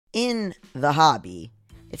in the hobby,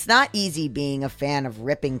 it's not easy being a fan of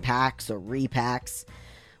ripping packs or repacks.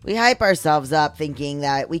 We hype ourselves up thinking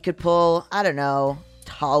that we could pull, I don't know,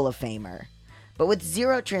 Hall of Famer. But with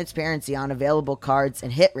zero transparency on available cards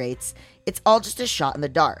and hit rates, it's all just a shot in the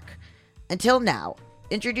dark. Until now,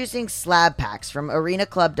 introducing slab packs from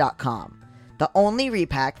arenaclub.com. The only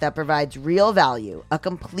repack that provides real value, a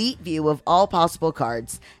complete view of all possible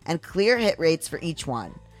cards, and clear hit rates for each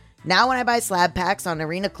one. Now when I buy slab packs on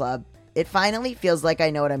Arena Club, it finally feels like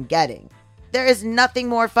I know what I'm getting. There is nothing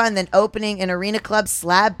more fun than opening an Arena Club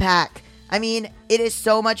slab pack. I mean, it is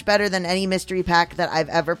so much better than any mystery pack that I've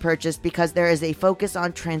ever purchased because there is a focus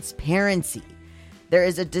on transparency. There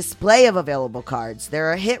is a display of available cards.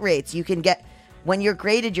 There are hit rates you can get. When you're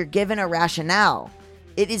graded, you're given a rationale.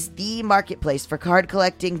 It is the marketplace for card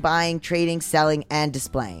collecting, buying, trading, selling, and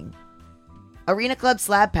displaying. Arena Club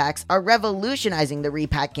slab packs are revolutionizing the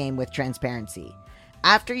repack game with transparency.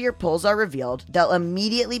 After your pulls are revealed, they'll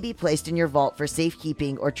immediately be placed in your vault for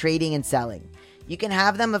safekeeping or trading and selling. You can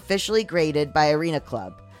have them officially graded by Arena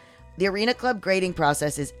Club. The Arena Club grading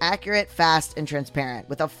process is accurate, fast, and transparent,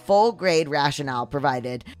 with a full grade rationale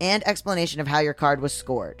provided and explanation of how your card was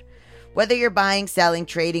scored. Whether you're buying, selling,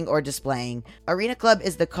 trading, or displaying, Arena Club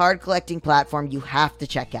is the card collecting platform you have to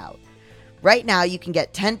check out. Right now, you can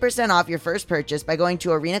get 10% off your first purchase by going to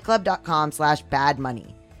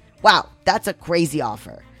arenaclub.com/badmoney. Wow, that's a crazy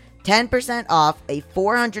offer. 10% off a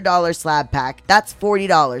 $400 slab pack, that's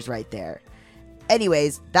 $40 right there.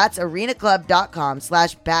 Anyways, that's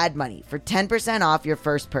arenaclub.com/badmoney for 10% off your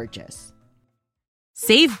first purchase.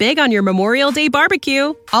 Save big on your Memorial Day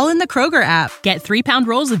barbecue, all in the Kroger app. Get 3-pound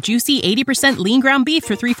rolls of juicy 80% lean ground beef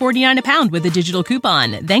for $3.49 a pound with a digital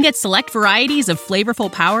coupon. Then get select varieties of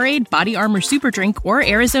flavorful Powerade, Body Armor Super Drink, or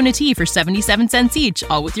Arizona tea for 77 cents each,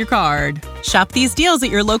 all with your card. Shop these deals at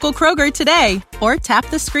your local Kroger today, or tap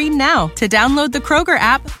the screen now to download the Kroger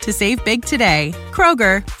app to save big today.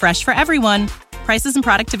 Kroger, fresh for everyone. Prices and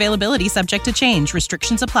product availability subject to change.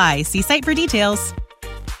 Restrictions apply. See site for details.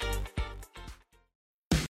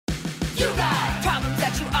 You got problems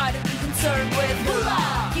that you ought to be concerned with.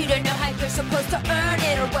 Moolah! You don't know how you're supposed to earn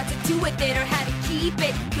it, or what to do with it, or how to keep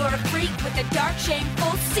it. You're a freak with a dark,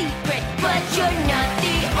 shameful secret. But you're not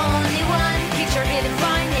the only one. Get your hidden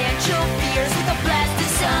financial fears with a blast of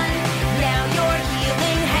sun. Now your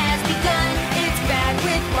healing has begun. It's Bad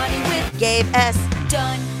with Money with Gabe S.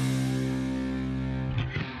 Dunn.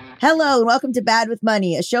 Hello and welcome to Bad with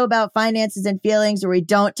Money, a show about finances and feelings where we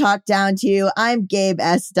don't talk down to you. I'm Gabe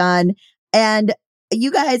S. Dunn. And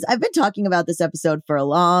you guys, I've been talking about this episode for a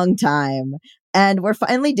long time, and we're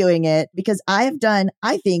finally doing it because I have done,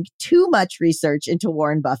 I think, too much research into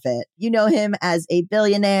Warren Buffett. You know him as a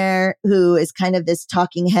billionaire who is kind of this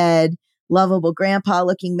talking head, lovable grandpa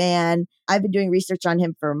looking man. I've been doing research on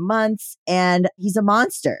him for months, and he's a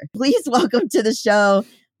monster. Please welcome to the show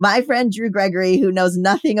my friend Drew Gregory, who knows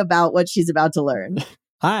nothing about what she's about to learn.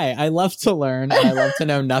 Hi, I love to learn, and I love to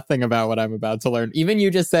know nothing about what I'm about to learn. Even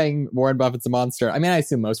you just saying Warren Buffett's a monster. I mean, I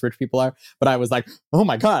assume most rich people are, but I was like, oh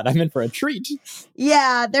my God, I'm in for a treat.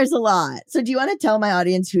 Yeah, there's a lot. So do you want to tell my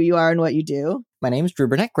audience who you are and what you do? My name is Drew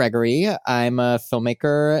Burnett Gregory. I'm a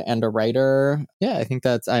filmmaker and a writer. Yeah, I think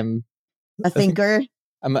I'm a thinker.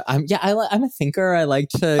 I'm a thinker. I like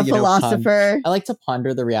to, a philosopher. I like to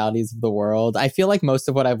ponder the realities of the world. I feel like most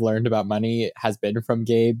of what I've learned about money has been from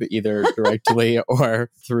Gabe, either directly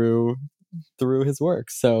or through his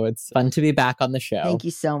work. So it's fun to be back on the show. Thank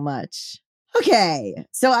you so much. Okay.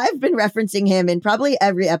 So I've been referencing him in probably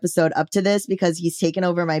every episode up to this because he's taken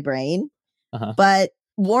over my brain. Uh-huh. But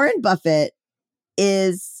Warren Buffett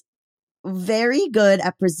is very good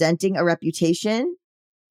at presenting a reputation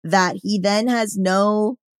that he then has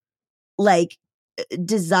no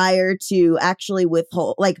desire to actually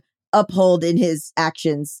uphold in his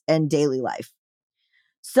actions and daily life.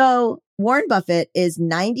 So Warren Buffett is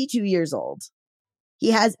 92 years old. He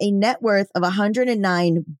has a net worth of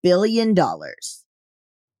 $109 billion.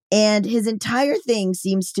 And his entire thing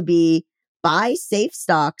seems to be buy safe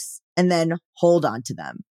stocks and then hold on to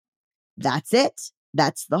them. That's it.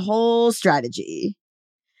 That's the whole strategy.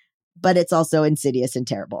 But it's also insidious and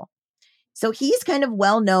terrible. So he's kind of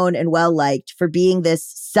well known and well liked for being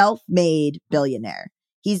this self-made billionaire.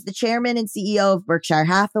 He's the chairman and CEO of Berkshire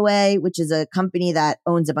Hathaway, which is a company that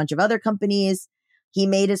owns a bunch of other companies. He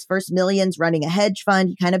made his first millions running a hedge fund.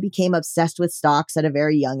 He kind of became obsessed with stocks at a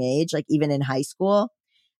very young age, like even in high school.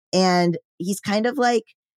 And he's kind of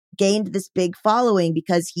gained this big following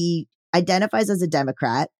because he identifies as a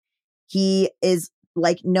Democrat. He is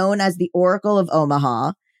known as the Oracle of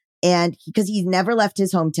Omaha. And because he's never left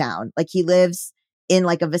his hometown, he lives in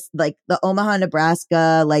like like the Omaha,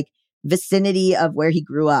 Nebraska, like vicinity of where he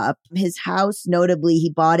grew up. His house, notably, he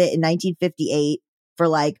bought it in 1958 for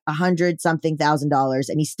like $100,000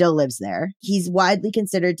 and he still lives there. He's widely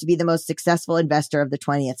considered to be the most successful investor of the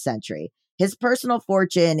 20th century. His personal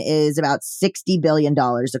fortune is about $60 billion,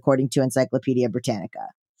 according to Encyclopedia Britannica.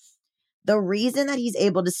 The reason that he's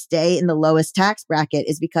able to stay in the lowest tax bracket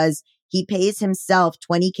is because he pays himself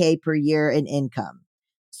 $20K per year in income.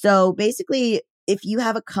 So basically, if you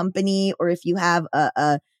have a company or if you have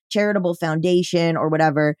a charitable foundation or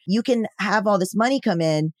whatever, you can have all this money come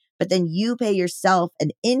in, but then you pay yourself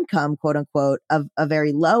an income, quote unquote, of a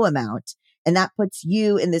very low amount. And that puts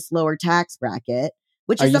you in this lower tax bracket,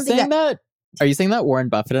 which is something that... Are you saying that Warren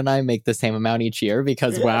Buffett and I make the same amount each year?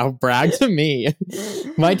 Because wow, brag to me.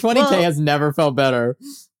 My 20K has never felt better.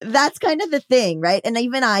 That's kind of the thing, right? And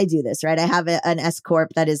even I do this, right? I have an S Corp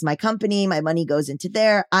that is my company. My money goes into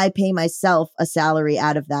there. I pay myself a salary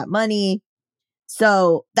out of that money.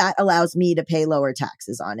 So that allows me to pay lower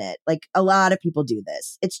taxes on it. Like a lot of people do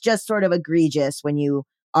this. It's just sort of egregious when you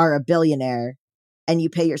are a billionaire and you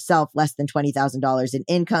pay yourself less than $20,000 in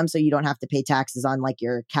income, so you don't have to pay taxes on like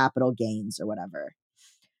your capital gains or whatever.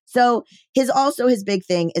 So his big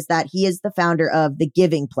thing is that he is the founder of the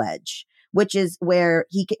Giving Pledge, which is where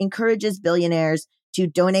he encourages billionaires to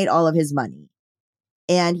donate all of his money.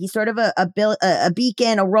 And he's sort of a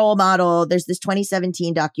beacon, a role model. There's this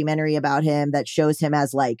 2017 documentary about him that shows him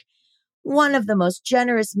as like one of the most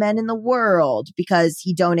generous men in the world because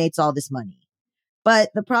he donates all this money.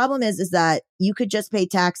 But the problem is that you could just pay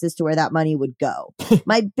taxes to where that money would go.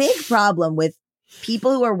 My big problem with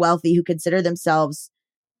people who are wealthy, who consider themselves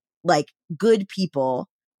like good people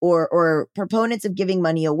or proponents of giving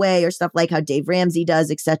money away or stuff like how Dave Ramsey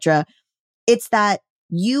does, etc. It's that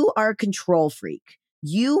you are a control freak.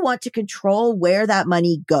 You want to control where that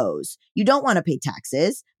money goes. You don't want to pay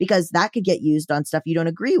taxes because that could get used on stuff you don't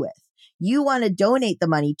agree with. You want to donate the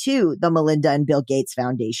money to the Melinda and Bill Gates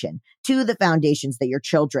Foundation, to the foundations that your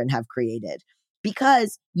children have created,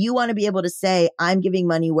 because you want to be able to say, I'm giving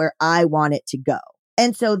money where I want it to go.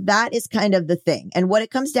 And so that is kind of the thing. And what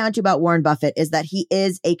it comes down to about Warren Buffett is that he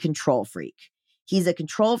is a control freak. He's a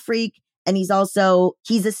control freak. And he's also,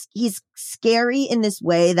 he's scary in this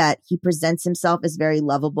way that he presents himself as very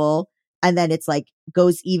lovable. And then it's like,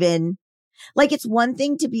 goes even, like, it's one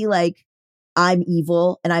thing to be like, I'm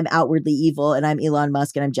evil and I'm outwardly evil and I'm Elon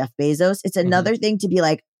Musk and I'm Jeff Bezos. It's another thing to be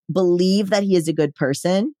like, believe that he is a good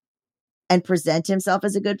person and present himself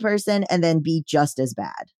as a good person and then be just as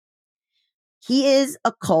bad. He is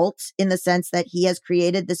a cult in the sense that he has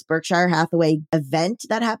created this Berkshire Hathaway event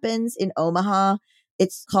that happens in Omaha.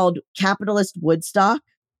 It's called Capitalist Woodstock.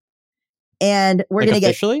 And we're going to get...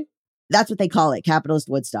 Officially? That's what they call it, Capitalist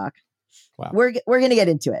Woodstock. Wow. We're going to get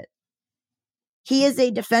into it. He is a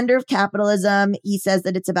defender of capitalism. He says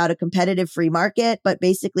that it's about a competitive free market, but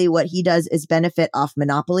basically what he does is benefit off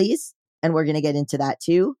monopolies. And we're going to get into that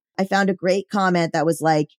too. I found a great comment that was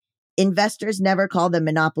like, investors never call them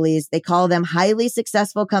monopolies. They call them highly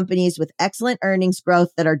successful companies with excellent earnings growth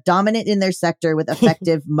that are dominant in their sector with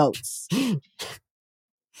effective moats.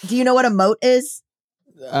 Do you know what a moat is?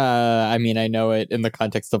 I mean, I know it in the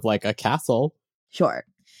context of like a castle. Sure.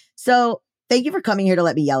 So thank you for coming here to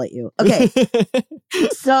let me yell at you. Okay.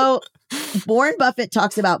 So Warren Buffett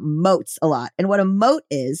talks about moats a lot. And what a moat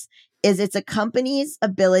is it's a company's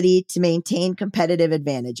ability to maintain competitive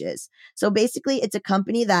advantages. So basically, it's a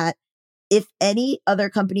company that if any other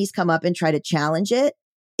companies come up and try to challenge it,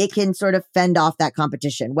 it can sort of fend off that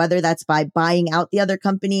competition, whether that's by buying out the other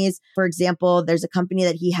companies. For example, there's a company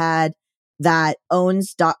that he had that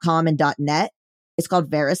owns .com and .net. It's called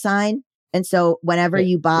VeriSign. And so whenever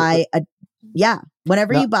you buy you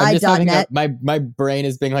buy .net, my brain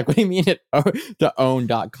is being like, what do you mean the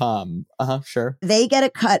own.com? Sure. They get a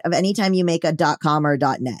cut of any time you make a .com or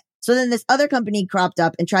a .net. So then this other company cropped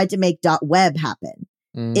up and tried to make .web happen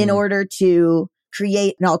in order to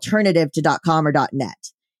create an alternative to .com or .net.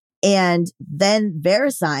 And then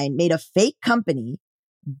VeriSign made a fake company,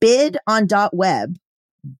 bid on .web,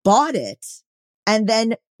 bought it, and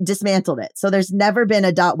then dismantled it. So there's never been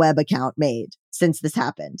a .web account made since this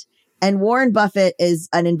happened. And Warren Buffett is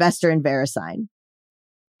an investor in VeriSign.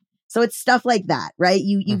 So it's stuff like that, right?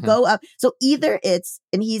 You go up. So either it's,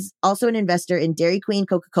 and he's also an investor in Dairy Queen,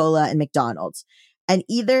 Coca-Cola, and McDonald's. And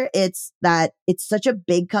either it's that it's such a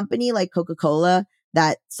big company like Coca-Cola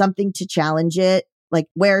that something to challenge it, like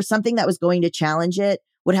where something that was going to challenge it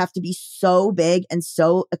would have to be so big and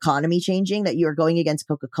so economy changing that you are going against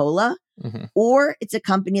Coca-Cola, or it's a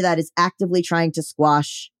company that is actively trying to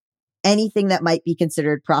squash anything that might be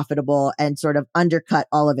considered profitable and sort of undercut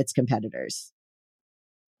all of its competitors.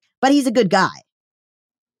 but he's a good guy.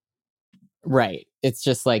 Right. It's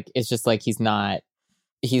just like he's not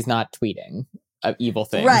tweeting evil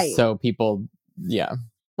things. Right. So people, yeah.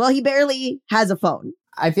 Well, he barely has a phone.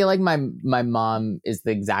 I feel like my mom is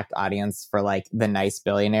the exact audience for like the nice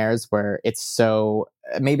billionaires, where it's so,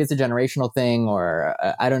 maybe it's a generational thing, or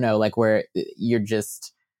I don't know, like where you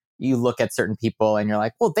look at certain people and you're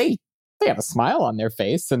like, well, they have a smile on their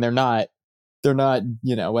face and they're not,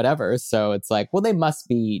 whatever. So it's like, well, they must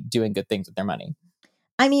be doing good things with their money.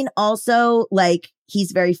 I mean, also, like,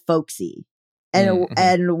 he's very folksy.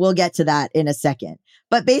 And we'll get to that in a second.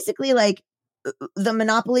 But basically, like, the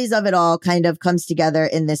monopolies of it all kind of comes together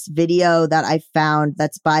in this video that I found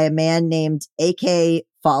that's by a man named AK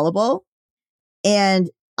Fallable.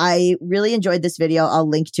 And I really enjoyed this video. I'll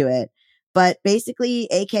link to it. But basically,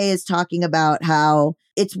 AK is talking about how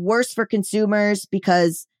it's worse for consumers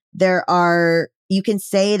because you can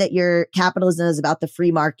say that your capitalism is about the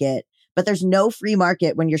free market, but there's no free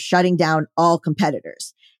market when you're shutting down all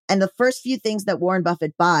competitors. And the first few things that Warren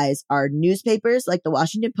Buffett buys are newspapers like the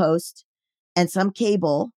Washington Post and some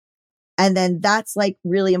cable. And then that's like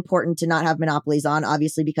really important to not have monopolies on,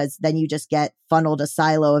 obviously, because then you just get funneled a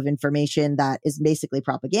silo of information that is basically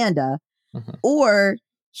propaganda. Mm-hmm. Or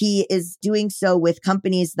he is doing so with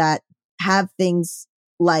companies that have things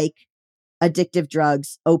like addictive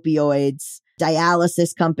drugs, opioids,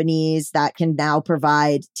 dialysis companies that can now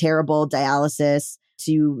provide terrible dialysis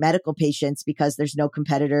to medical patients because there's no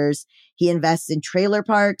competitors. He invests in trailer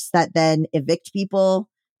parks that then evict people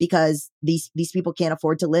because these people can't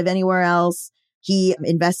afford to live anywhere else. He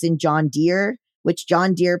invests in John Deere, which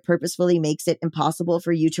John Deere purposefully makes it impossible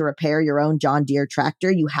for you to repair your own John Deere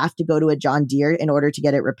tractor. You have to go to a John Deere in order to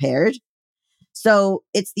get it repaired. So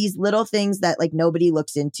it's these little things that like nobody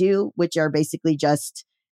looks into, which are basically just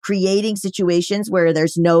creating situations where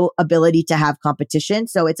there's no ability to have competition.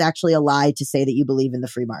 So it's actually a lie to say that you believe in the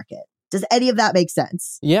free market. Does any of that make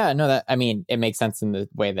sense? Yeah, no, it makes sense in the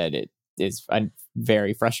way that it is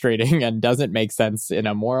very frustrating and doesn't make sense in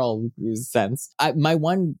a moral sense. My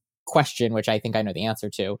one question, which I think I know the answer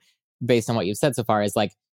to, based on what you've said so far, is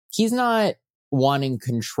like, he's not wanting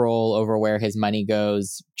control over where his money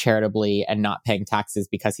goes charitably and not paying taxes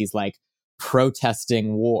because he's like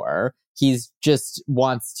protesting war. He's just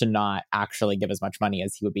wants to not actually give as much money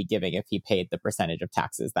as he would be giving if he paid the percentage of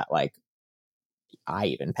taxes that like I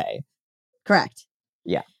even pay. Correct.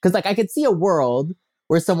 Yeah. Because like I could see a world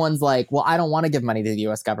where someone's like, well, I don't want to give money to the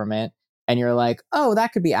US government. And you're like, oh,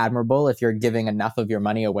 that could be admirable if you're giving enough of your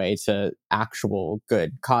money away to actual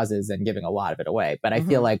good causes and giving a lot of it away. But I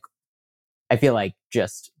feel like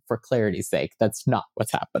just for clarity's sake, that's not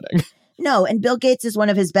what's happening. No, and Bill Gates is one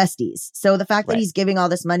of his besties. So the fact that he's giving all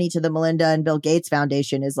this money to the Melinda and Bill Gates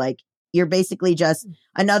Foundation is like, you're basically just,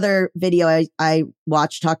 another video I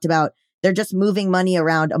watched talked about, they're just moving money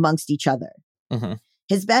around amongst each other. Mm-hmm.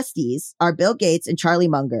 His besties are Bill Gates and Charlie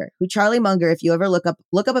Munger, who Charlie Munger, if you ever look up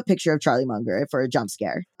a picture of Charlie Munger for a jump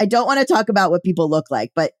scare. I don't want to talk about what people look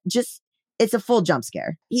like, but just, it's a full jump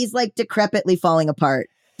scare. He's like decrepitly falling apart.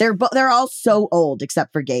 They're all so old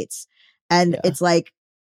except for Gates. And it's like,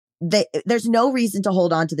 there's no reason to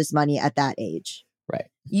hold on to this money at that age. Right.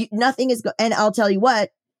 Nothing is, and I'll tell you what,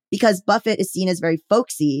 because Buffett is seen as very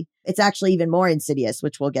folksy, it's actually even more insidious,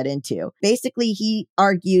 which we'll get into. Basically, he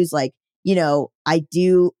argues like, I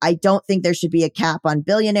don't think there should be a cap on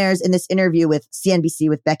billionaires. In this interview with CNBC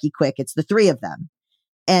with Becky Quick, it's the three of them.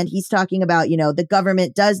 And he's talking about, the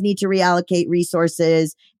government does need to reallocate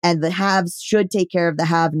resources and the haves should take care of the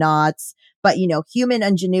have-nots. But, human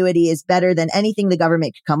ingenuity is better than anything the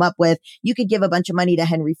government could come up with. You could give a bunch of money to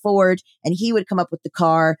Henry Ford and he would come up with the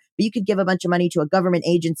car, but you could give a bunch of money to a government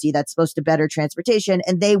agency that's supposed to better transportation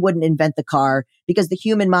and they wouldn't invent the car because the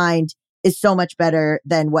human mind is so much better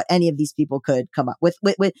than what any of these people could come up with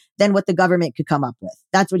than what the government could come up with.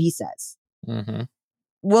 That's what he says. Mm-hmm.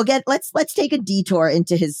 Let's take a detour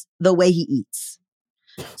into the way he eats.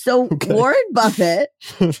 So Warren Buffett,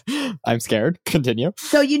 I'm scared. Continue.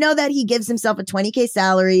 So you know that he gives himself a $20,000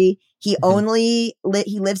 salary. He he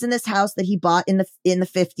lives in this house that he bought in the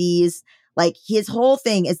 50s. Like his whole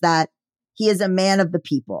thing is that he is a man of the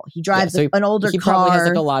people. He drives an older car. He probably has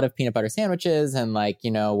like a lot of peanut butter sandwiches and like,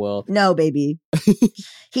 will. No, baby.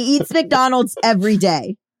 He eats McDonald's every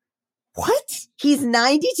day. What? He's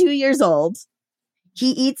 92 years old.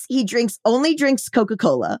 He only drinks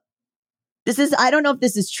Coca-Cola. I don't know if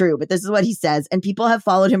this is true, but this is what he says. And people have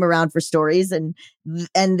followed him around for stories and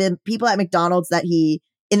the people at McDonald's that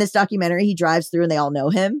in this documentary, he drives through and they all know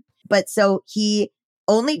him. But so he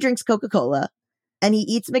only drinks Coca-Cola and he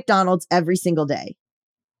eats McDonald's every single day.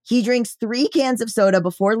 He drinks 3 cans of soda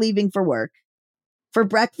before leaving for work. For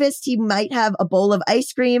breakfast, he might have a bowl of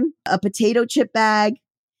ice cream, a potato chip bag.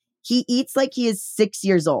 He eats like he is 6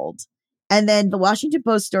 years old. And then the Washington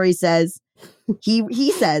Post story says,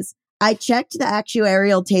 he says, I checked the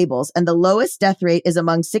actuarial tables and the lowest death rate is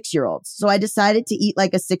among 6-year-olds. So I decided to eat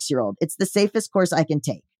like a 6-year-old. It's the safest course I can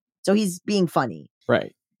take. So he's being funny.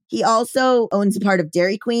 Right. He also owns a part of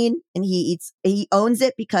Dairy Queen, and he owns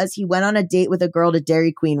it because he went on a date with a girl to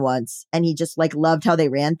Dairy Queen once, and he just like loved how they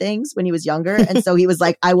ran things when he was younger. And so he was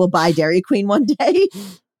like, I will buy Dairy Queen one day.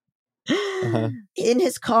 In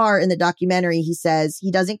his car in the documentary, he says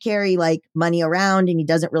he doesn't carry like money around and he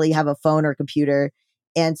doesn't really have a phone or computer.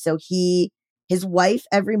 And so his wife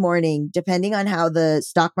every morning, depending on how the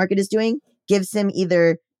stock market is doing, gives him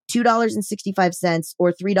either $2.65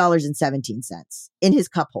 or $3.17 in his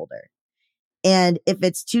cup holder. And if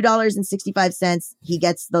it's $2.65, he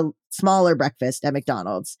gets the smaller breakfast at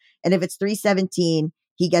McDonald's. And if it's $3.17,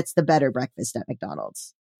 he gets the better breakfast at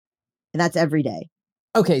McDonald's. And that's every day.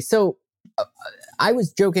 Okay, so I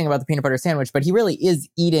was joking about the peanut butter sandwich, but he really is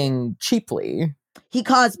eating cheaply. He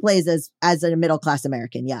cosplays as a middle-class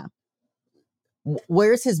American, yeah.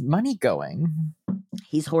 Where's his money going?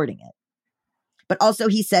 He's hoarding it. But also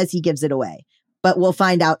he says he gives it away. But we'll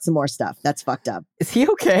find out some more stuff. That's fucked up. Is he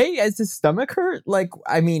okay? Is his stomach hurt? Like,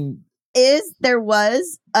 I mean... There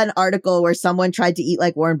was an article where someone tried to eat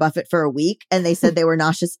like Warren Buffett for a week and they said they were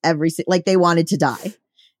nauseous like they wanted to die.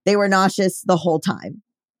 They were nauseous the whole time.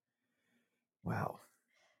 Wow.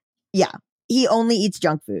 Yeah. He only eats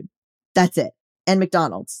junk food. That's it. And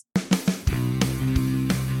McDonald's.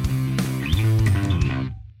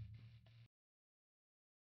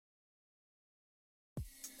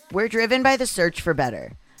 We're driven by the search for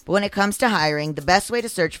better. But when it comes to hiring, the best way to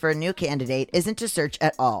search for a new candidate isn't to search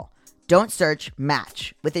at all. Don't search,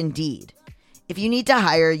 match with Indeed. If you need to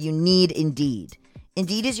hire, you need Indeed.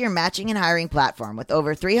 Indeed is your matching and hiring platform with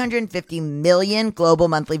over 350 million global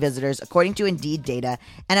monthly visitors, according to Indeed data,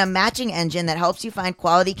 and a matching engine that helps you find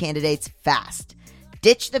quality candidates fast.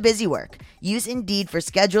 Ditch the busy work. Use Indeed for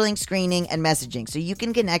scheduling, screening, and messaging so you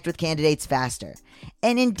can connect with candidates faster.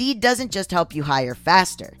 And Indeed doesn't just help you hire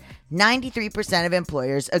faster. 93% of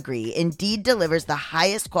employers agree Indeed delivers the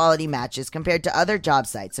highest quality matches compared to other job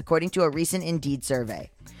sites, according to a recent Indeed survey.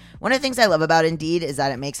 One of the things I love about Indeed is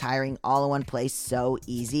that it makes hiring all in one place so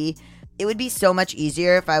easy. It would be so much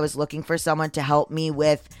easier if I was looking for someone to help me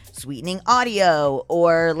with sweetening audio,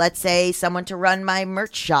 or let's say someone to run my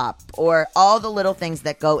merch shop, or all the little things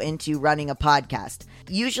that go into running a podcast.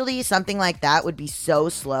 Usually something like that would be so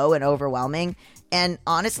slow and overwhelming. And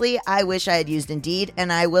honestly, I wish I had used Indeed,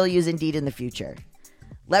 and I will use Indeed in the future.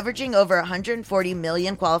 Leveraging over 140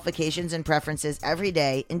 million qualifications and preferences every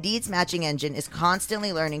day, Indeed's matching engine is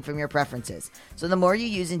constantly learning from your preferences. So the more you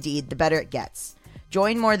use Indeed, the better it gets.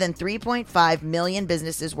 Join more than 3.5 million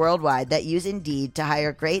businesses worldwide that use Indeed to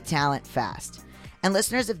hire great talent fast. And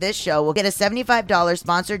listeners of this show will get a $75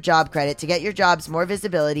 sponsored job credit to get your jobs more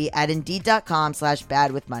visibility at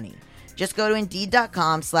Indeed.com/badwithmoney. Just go to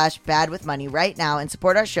Indeed.com/badwithmoney right now and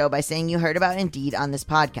support our show by saying you heard about Indeed on this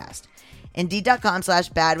podcast.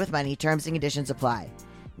 Indeed.com/badwithmoney. Terms and conditions apply.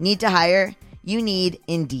 Need to hire? You need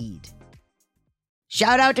Indeed.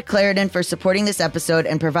 Shout out to Claritin for supporting this episode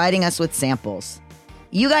and providing us with samples.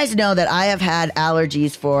 You guys know that I have had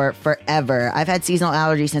allergies for forever. I've had seasonal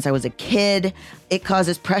allergies since I was a kid. It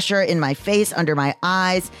causes pressure in my face, under my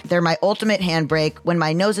eyes. They're my ultimate handbrake. When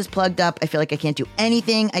my nose is plugged up, I feel like I can't do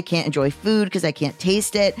anything. I can't enjoy food because I can't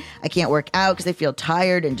taste it. I can't work out because I feel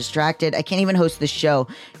tired and distracted. I can't even host the show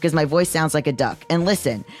because my voice sounds like a duck. And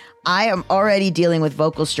listen, I am already dealing with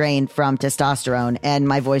vocal strain from testosterone and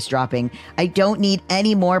my voice dropping. I don't need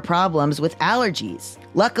any more problems with allergies.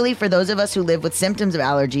 Luckily, for those of us who live with symptoms of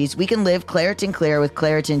allergies, we can live Claritin Clear with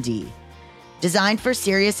Claritin D. Designed for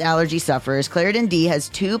serious allergy sufferers, Claritin D has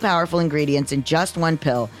 2 powerful ingredients in just one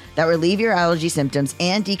pill that relieve your allergy symptoms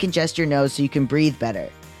and decongest your nose so you can breathe better.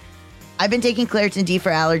 I've been taking Claritin D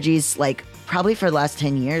for allergies probably for the last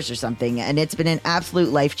 10 years or something, and it's been an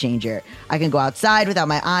absolute life changer. I can go outside without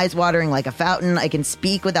my eyes watering like a fountain. I can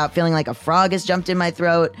speak without feeling like a frog has jumped in my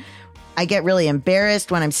throat. I get really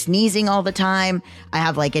embarrassed when I'm sneezing all the time. I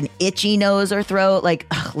have an itchy nose or throat.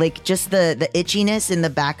 Just the itchiness in the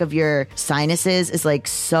back of your sinuses is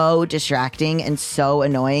so distracting and so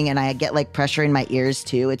annoying. And I get pressure in my ears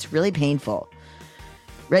too. It's really painful.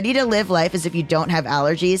 Ready to live life as if you don't have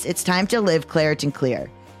allergies? It's time to live Claritin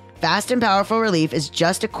Clear. Fast and powerful relief is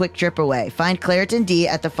just a quick trip away. Find Claritin D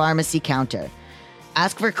at the pharmacy counter.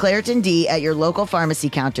 Ask for Claritin D at your local pharmacy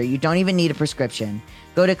counter. You don't even need a prescription.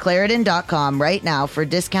 Go to Claritin.com right now for a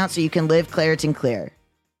discount so you can live Claritin Clear.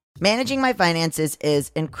 Managing my finances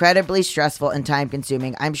is incredibly stressful and time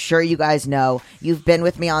consuming. I'm sure you guys know. You've been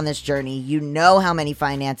with me on this journey. You know how many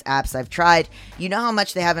finance apps I've tried. You know how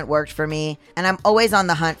much they haven't worked for me. And I'm always on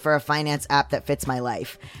the hunt for a finance app that fits my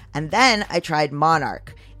life. And then I tried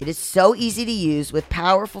Monarch. It is so easy to use with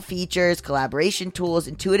powerful features, collaboration tools,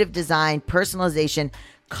 intuitive design, personalization,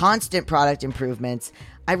 constant product improvements.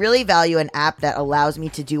 I really value an app that allows me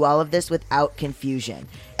to do all of this without confusion.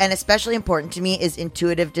 And especially important to me is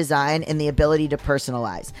intuitive design and the ability to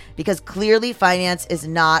personalize, because clearly finance is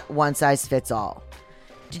not one size fits all.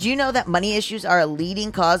 Did you know that money issues are a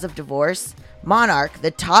leading cause of divorce? Monarch,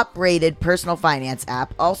 the top-rated personal finance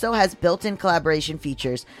app, also has built-in collaboration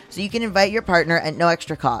features so you can invite your partner at no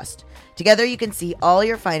extra cost. Together, you can see all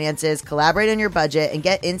your finances, collaborate on your budget, and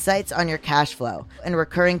get insights on your cash flow and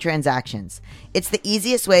recurring transactions. It's the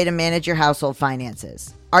easiest way to manage your household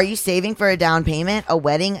finances. Are you saving for a down payment, a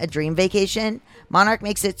wedding, a dream vacation? Monarch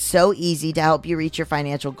makes it so easy to help you reach your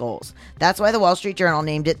financial goals. That's why the Wall Street Journal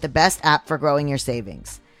named it the best app for growing your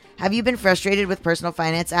savings. Have you been frustrated with personal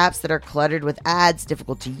finance apps that are cluttered with ads,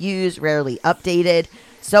 difficult to use, rarely updated?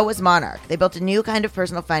 So was Monarch. They built a new kind of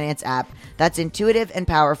personal finance app that's intuitive and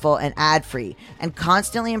powerful and ad-free and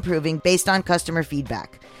constantly improving based on customer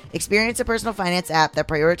feedback. Experience a personal finance app that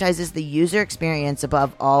prioritizes the user experience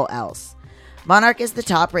above all else. Monarch is the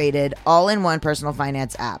top-rated, all-in-one personal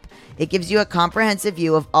finance app. It gives you a comprehensive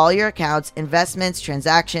view of all your accounts, investments,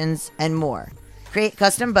 transactions, and more. Create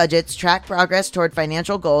custom budgets, track progress toward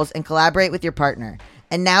financial goals, and collaborate with your partner.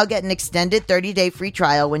 And now get an extended 30-day free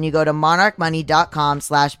trial when you go to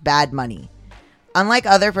monarchmoney.com/badmoney. Unlike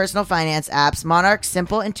other personal finance apps, Monarch's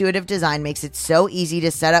simple, intuitive design makes it so easy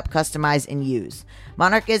to set up, customize, and use.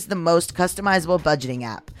 Monarch is the most customizable budgeting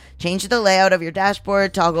app. Change the layout of your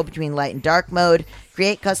dashboard, toggle between light and dark mode,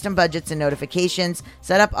 create custom budgets and notifications,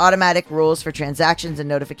 set up automatic rules for transactions and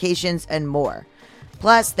notifications, and more.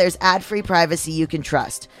 Plus, there's ad-free privacy you can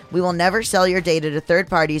trust. We will never sell your data to third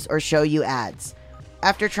parties or show you ads.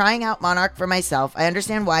 After trying out Monarch for myself, I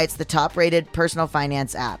understand why it's the top-rated personal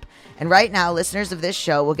finance app. And right now, listeners of this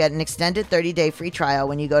show will get an extended 30-day free trial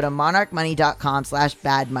when you go to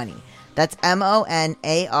monarchmoney.com/badmoney. That's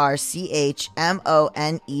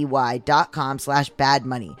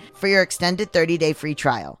monarchmoney.com/badmoney for your extended 30-day free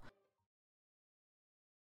trial.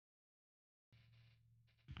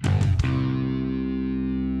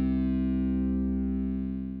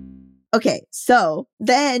 Okay, so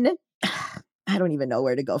then I don't even know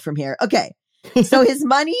where to go from here. Okay, so his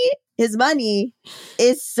money is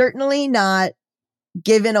certainly not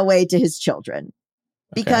given away to his children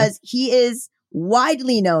because he is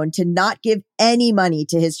widely known to not give any money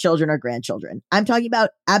to his children or grandchildren. I'm talking about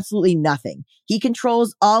absolutely nothing. He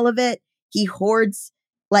controls all of it. He hoards,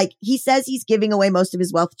 like he says he's giving away most of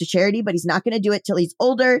his wealth to charity, but he's not going to do it till he's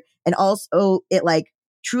older. And also it like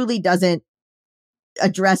truly doesn't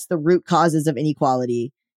address the root causes of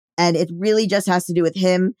inequality. And it really just has to do with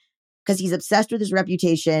him because he's obsessed with his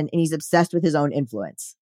reputation and he's obsessed with his own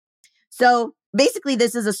influence. So basically,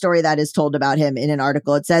 this is a story that is told about him in an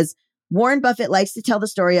article. It says, Warren Buffett likes to tell the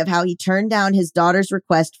story of how he turned down his daughter's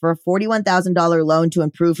request for a $41,000 loan to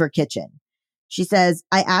improve her kitchen. She says,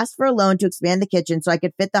 I asked for a loan to expand the kitchen so I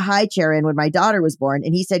could fit the high chair in when my daughter was born.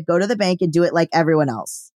 And he said, go to the bank and do it like everyone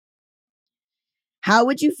else. How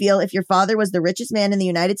would you feel if your father was the richest man in the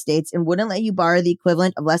United States and wouldn't let you borrow the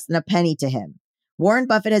equivalent of less than a penny to him? Warren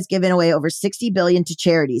Buffett has given away over $60 billion to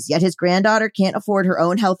charities, yet his granddaughter can't afford her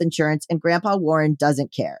own health insurance and Grandpa Warren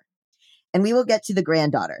doesn't care. And we will get to the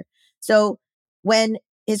granddaughter. So when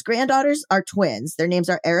his granddaughters are twins, their names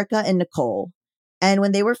are Erica and Nicole. And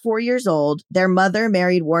when they were 4 years old, their mother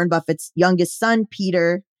married Warren Buffett's youngest son,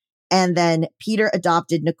 Peter. And then Peter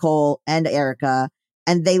adopted Nicole and Erica.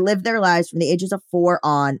 And they lived their lives from the ages of 4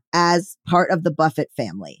 on as part of the Buffett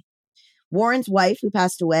family. Warren's wife, who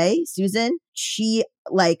passed away, Susan, she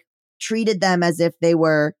treated them as if they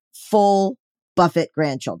were full Buffett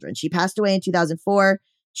grandchildren. She passed away in 2004.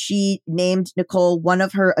 She named Nicole one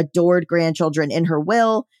of her adored grandchildren in her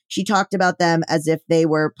will. She talked about them as if they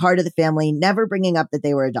were part of the family, never bringing up that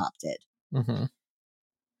they were adopted. Mm-hmm.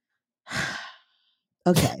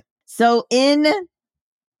 Okay. So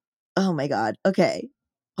oh my God. Okay.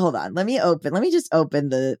 Hold on. Let me just open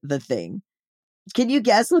the thing. Can you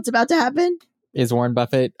guess what's about to happen? Is Warren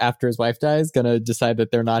Buffett, after his wife dies, going to decide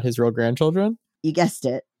that they're not his real grandchildren? You guessed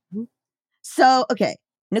it. So, okay.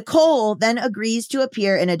 Nicole then agrees to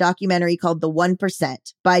appear in a documentary called The 1%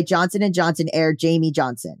 by Johnson & Johnson heir Jamie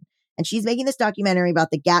Johnson. And she's making this documentary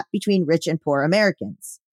about the gap between rich and poor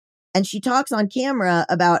Americans. And she talks on camera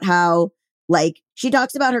about how, she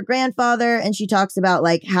talks about her grandfather and she talks about,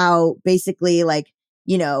 how basically,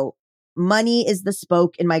 you know, money is the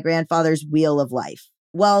spoke in my grandfather's wheel of life.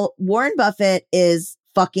 Well, Warren Buffett is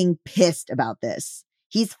fucking pissed about this.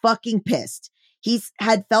 He's fucking pissed. He's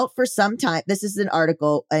had felt for some time. This is an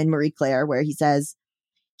article in Marie Claire where he says,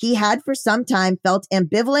 he had for some time felt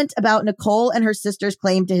ambivalent about Nicole and her sister's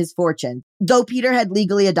claim to his fortune, though Peter had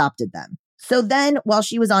legally adopted them. So then while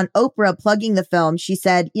she was on Oprah plugging the film, she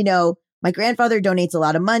said, you know, my grandfather donates a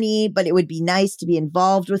lot of money, but it would be nice to be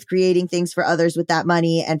involved with creating things for others with that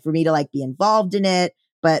money and for me to like be involved in it.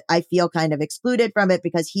 But I feel kind of excluded from it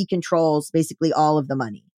because he controls basically all of the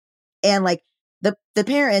money. And like the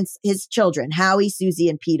parents, his children, Howie, Susie,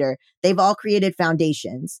 and Peter, they've all created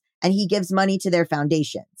foundations and he gives money to their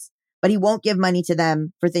foundations, but he won't give money to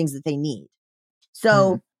them for things that they need.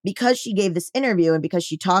 So because she gave this interview and because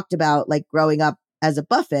she talked about like growing up as a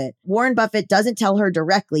Buffett, Warren Buffett doesn't tell her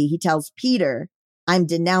directly. He tells Peter, I'm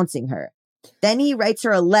denouncing her. Then he writes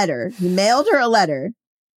her a letter. He mailed her a letter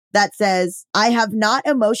that says, I have not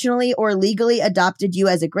emotionally or legally adopted you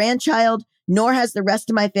as a grandchild, nor has the rest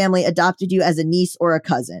of my family adopted you as a niece or a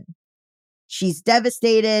cousin. She's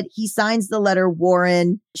devastated. He signs the letter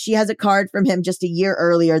Warren. She has a card from him just a year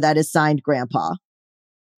earlier that is signed Grandpa.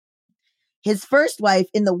 His first wife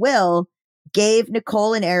in the will gave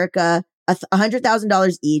Nicole and Erica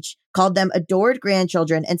 $100,000 each, called them adored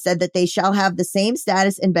grandchildren, and said that they shall have the same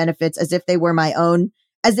status and benefits as if they were my own,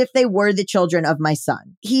 as if they were the children of my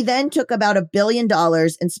son. He then took about $1 billion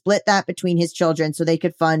and split that between his children so they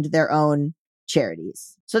could fund their own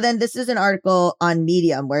charities. So then this is an article on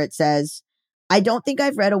Medium where it says, I don't think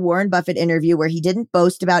I've read a Warren Buffett interview where he didn't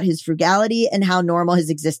boast about his frugality and how normal his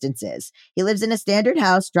existence is. He lives in a standard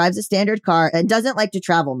house, drives a standard car, and doesn't like to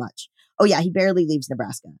travel much. Oh yeah, he barely leaves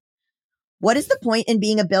Nebraska. What is the point in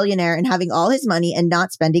being a billionaire and having all his money and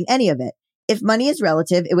not spending any of it? If money is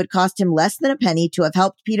relative, it would cost him less than a penny to have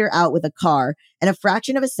helped Peter out with a car and a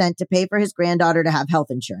fraction of a cent to pay for his granddaughter to have health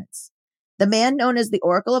insurance. The man known as the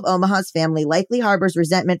Oracle of Omaha's family likely harbors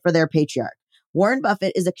resentment for their patriarch. Warren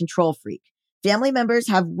Buffett is a control freak. Family members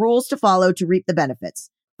have rules to follow to reap the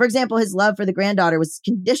benefits. For example, his love for the granddaughter was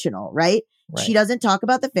conditional, right? She doesn't talk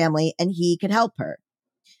about the family and he could help her,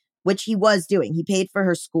 which he was doing. He paid for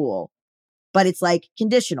her school, but it's like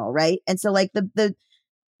conditional, right? And so like the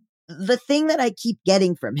thing that I keep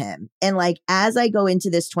getting from him, and like as I go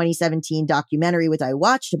into this 2017 documentary, which I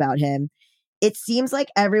watched about him, it seems like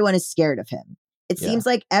everyone is scared of him. It seems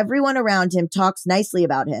like everyone around him talks nicely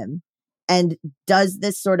about him and does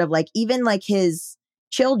this sort of like, even like his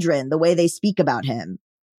children, the way they speak about him,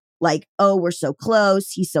 like, oh, we're so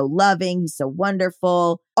close. He's so loving. He's so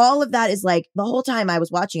wonderful. All of that is like, the whole time I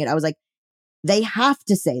was watching it, I was like, they have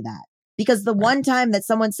to say that because the one time that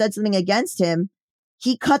someone said something against him,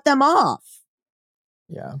 he cut them off.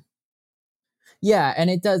 Yeah. Yeah. And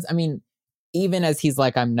it does. I mean, even as he's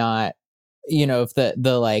like, I'm not, you know, if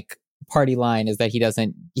the like party line is that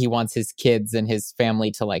he wants his kids and his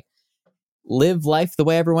family to like live life the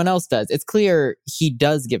way everyone else does. It's clear he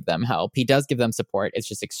does give them help. He does give them support. It's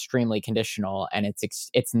just extremely conditional. And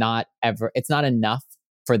it's not enough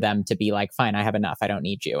for them to be like, fine, I have enough. I don't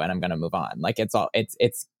need you. And I'm going to move on. Like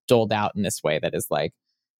it's doled out in this way that is like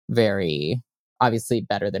very obviously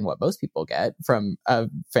better than what most people get from a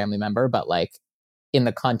family member. But like in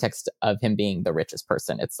the context of him being the richest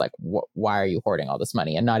person, it's like, why are you hoarding all this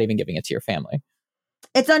money and not even giving it to your family?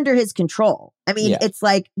 It's under his control. I mean, it's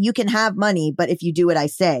like you can have money, but if you do what I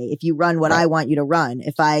say, if you run what I want you to run,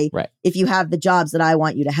 if you have the jobs that I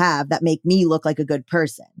want you to have that make me look like a good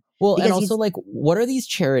person. Well, because and also like, what are these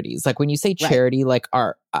charities? Like when you say charity, like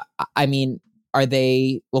are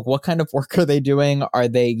they, like, what kind of work are they doing? Are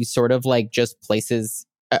they sort of like just places,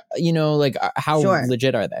 you know, like how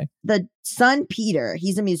legit are they? The son, Peter,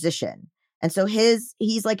 he's a musician. And so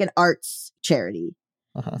he's like an arts charity.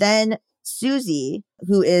 Then Susie,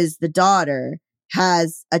 who is the daughter,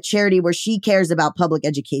 has a charity where she cares about public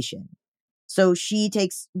education. So she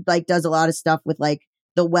does a lot of stuff with like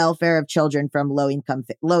the welfare of children from low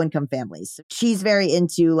income families. She's very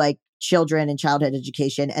into like children and childhood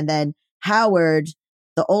education. And then Howard,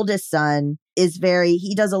 the oldest son,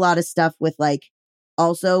 he does a lot of stuff with like,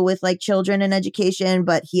 also with like children and education,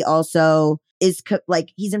 but he also is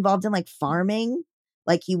he's involved in like farming.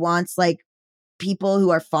 Like he wants like people who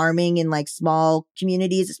are farming in like small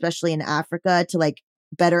communities, especially in Africa, to like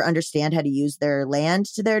better understand how to use their land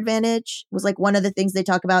to their advantage. Was like one of the things they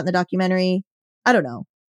talk about in the documentary. I don't know.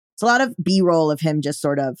 It's a lot of B-roll of him just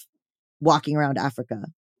sort of walking around Africa,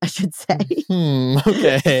 I should say.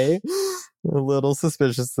 Okay. A little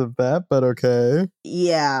suspicious of that, but okay.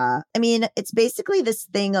 Yeah. I mean, it's basically this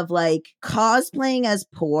thing of like cosplaying as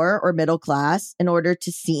poor or middle class in order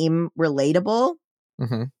to seem relatable.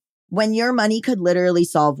 Mm-hmm. when your money could literally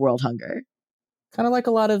solve world hunger. Kind of like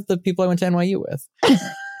a lot of the people I went to NYU with.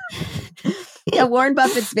 Yeah, Warren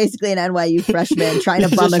Buffett's basically an NYU freshman trying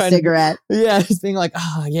to bum a cigarette. Just being like,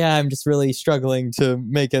 I'm just really struggling to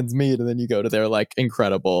make ends meet. And then you go to their like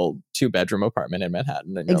incredible 2-bedroom apartment in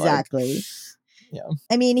Manhattan. And you're exactly. Like, yeah.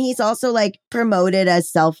 I mean, he's also like promoted as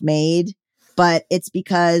self-made, but it's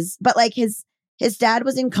because, but like his dad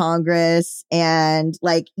was in Congress and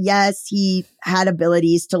like, yes, he had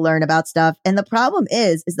abilities to learn about stuff. And the problem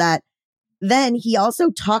is that then he also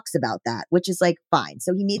talks about that, which is like, fine.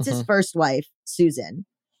 So he meets his first wife, Susan.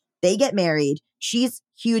 They get married. She's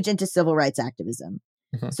huge into civil rights activism.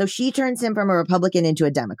 So she turns him from a Republican into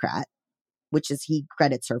a Democrat, which is he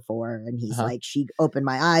credits her for. And he's like, she opened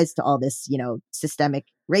my eyes to all this, you know, systemic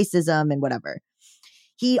racism and whatever.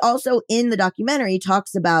 He also in the documentary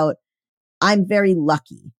talks about, I'm very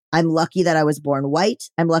lucky. I'm lucky that I was born white.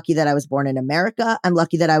 I'm lucky that I was born in America. I'm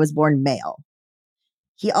lucky that I was born male.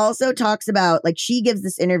 He also talks about, like, she gives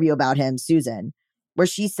this interview about him, Susan, where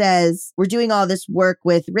she says, we're doing all this work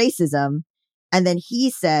with racism. And then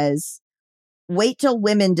he says, wait till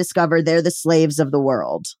women discover they're the slaves of the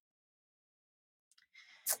world.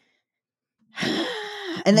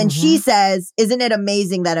 And then she says, isn't it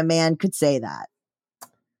amazing that a man could say that?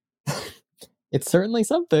 It's certainly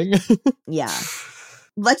something. Yeah.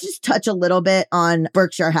 Let's just touch a little bit on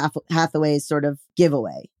Berkshire Hathaway's sort of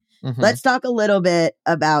giveaway. Let's talk a little bit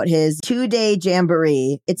about his 2-day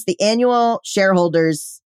jamboree. It's the annual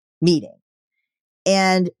shareholders meeting.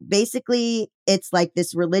 And basically, it's like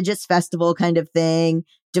this religious festival kind of thing.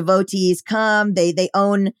 Devotees come, they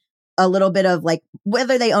own a little bit of like,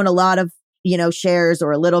 whether they own a lot of, you know, shares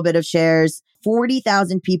or a little bit of shares,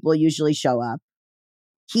 40,000 people usually show up.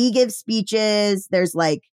 He gives speeches. There's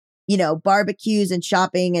like, you know, barbecues and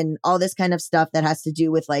shopping and all this kind of stuff that has to do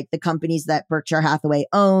with like the companies that Berkshire Hathaway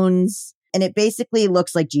owns. And it basically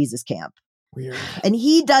looks like Jesus camp. Weird. And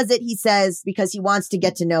he does it, he says, because he wants to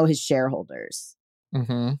get to know his shareholders.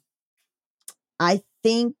 I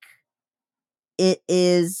think it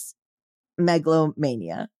is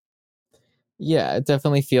megalomania. Yeah, it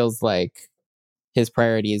definitely feels like his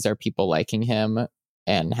priorities are people liking him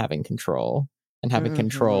and having control. And having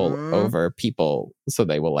control over people so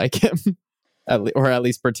they will like him. Or at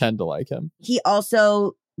least pretend to like him. He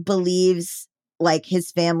also believes like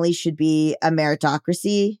his family should be a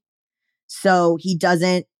meritocracy. So he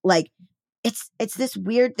doesn't like, it's this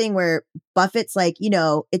weird thing where Buffett's like, you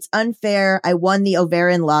know, it's unfair. I won the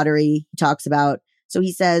ovarian lottery, he talks about. So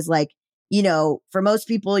he says like, you know, for most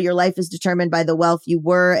people, your life is determined by the wealth you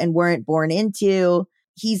were and weren't born into.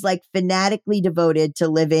 He's like fanatically devoted to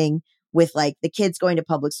living with like the kids going to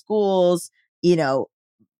public schools, you know,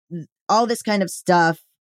 all this kind of stuff.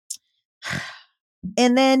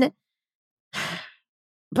 And then,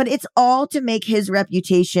 but it's all to make his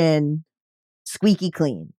reputation squeaky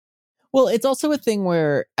clean. Well, it's also a thing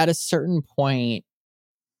where at a certain point,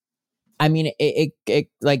 I mean, it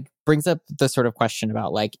like brings up the sort of question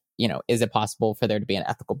about like, you know, is it possible for there to be an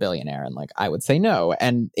ethical billionaire? And like, I would say no.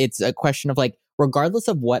 And it's a question of like, regardless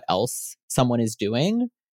of what else someone is doing,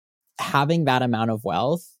 having that amount of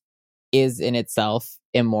wealth is in itself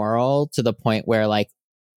immoral to the point where like,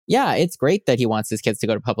 yeah, it's great that he wants his kids to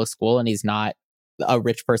go to public school and he's not a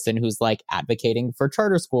rich person who's like advocating for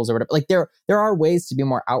charter schools or whatever. Like there are ways to be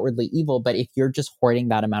more outwardly evil, but if you're just hoarding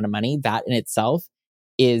that amount of money, that in itself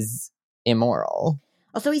is immoral.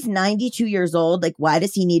 Also, he's 92 years old. Like, why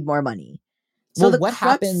does he need more money? So well, what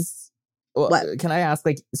happens? Well, what? Can I ask,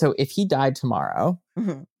 like, so if he died tomorrow,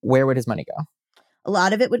 where would his money go? A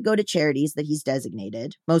lot of it would go to charities that he's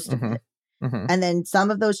designated, most of it. And then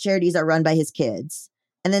some of those charities are run by his kids.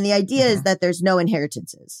 And then the idea is that there's no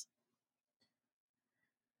inheritances.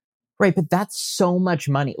 Right, but that's so much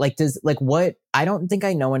money. Like, does, like, what, I don't think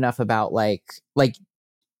I know enough about, like,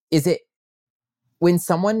 is it, when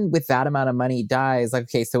someone with that amount of money dies, like,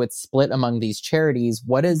 okay, so it's split among these charities,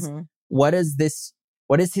 what do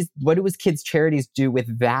his kids' charities do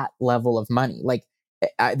with that level of money? Like,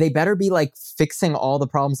 they better be like fixing all the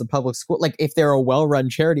problems of public school. Like if they're a well-run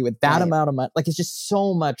charity with that amount of money, like it's just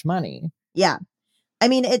so much money. Yeah. I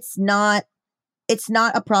mean, it's not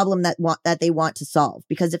a problem that they want to solve,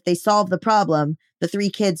 because if they solve the problem, the 3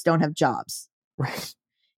 kids don't have jobs. Right.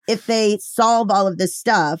 If they solve all of this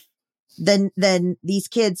stuff, then these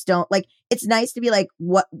kids don't, like, it's nice to be like,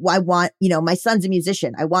 what I want, you know, my son's a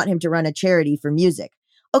musician. I want him to run a charity for music.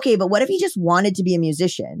 Okay, but what if he just wanted to be a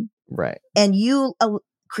musician? Right. And you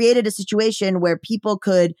created a situation where people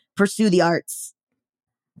could pursue the arts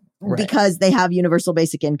because they have universal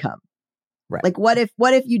basic income. Right. Like, what if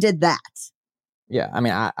you did that? Yeah, I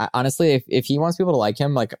mean, I honestly, if he wants people to like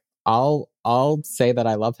him, like I'll say that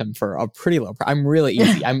I love him for a pretty low price. I'm really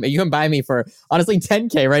easy. You can buy me for honestly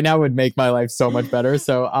 $10K right now would make my life so much better.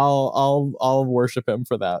 So I'll worship him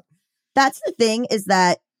for that. That's the thing, is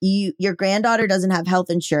that your granddaughter doesn't have health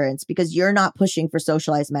insurance because you're not pushing for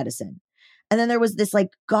socialized medicine. And then there was this like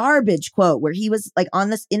garbage quote where he was like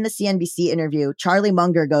in the CNBC interview, Charlie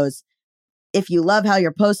Munger goes, "If you love how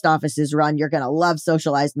your post office is run, you're going to love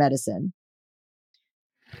socialized medicine."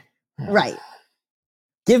 Right.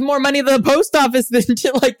 Give more money to the post office than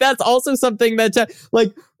like that's also something that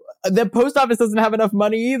like the post office doesn't have enough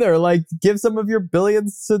money either. Like give some of your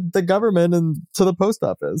billions to the government and to the post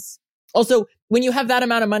office. Also, when you have that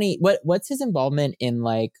amount of money, what's his involvement in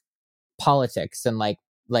like politics and like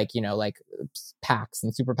you know like PACs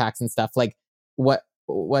and super PACs and stuff? Like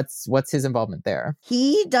what's his involvement there?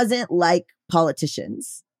 He doesn't like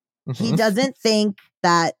politicians. Mm-hmm. He doesn't think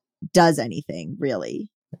that does anything really.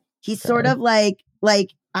 He's sort of like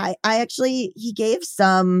I actually, he gave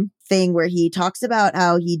some thing where he talks about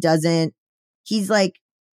how he's like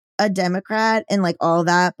a Democrat and like all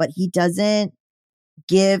that, but he doesn't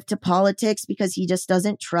give to politics because he just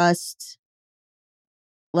doesn't trust,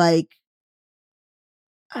 like,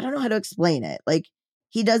 I don't know how to explain it. Like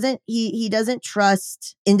he doesn't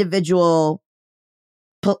trust individual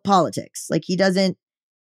politics. Like he doesn't,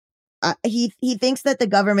 he thinks that the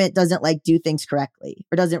government doesn't like do things correctly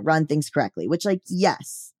or doesn't run things correctly, which like,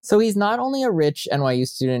 yes. So he's not only a rich NYU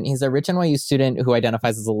student, he's a rich NYU student who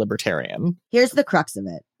identifies as a libertarian. Here's the crux of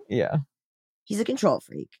it. Yeah. He's a control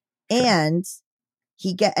freak. Sure. And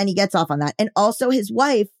he gets off on that. And also his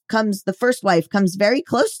the first wife comes very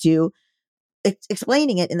close to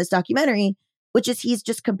explaining it in this documentary, which is he's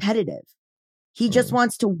just competitive. He just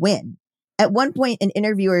wants to win. At one point, an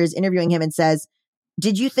interviewer is interviewing him and says,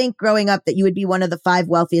 "Did you think growing up that you would be one of the 5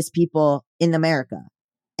 wealthiest people in America?"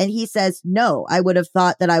 And he says, "No, I would have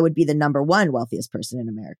thought that I would be the number 1 wealthiest person in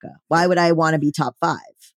America. Why would I want to be top 5?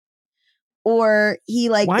 Or he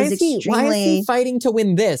like why is he fighting to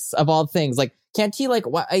win this of all things? Like, can't he like,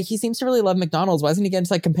 he seems to really love McDonald's. Why doesn't he get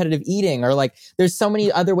into like competitive eating? Or like, there's so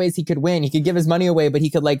many other ways he could win. He could give his money away, but he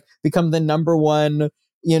could like become the number 1,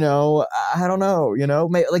 you know, I don't know, you know,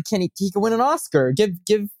 like he could win an Oscar. Give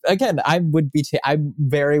again, I'm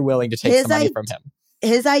very willing to take some money from him.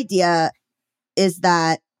 His idea is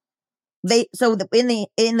that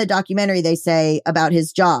in the documentary, they say about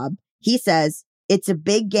his job, he says, "It's a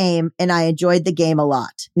big game and I enjoyed the game a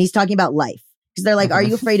lot." And he's talking about life because they're like, "Are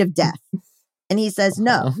you afraid of death?" And he says,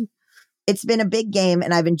 "No, it's been a big game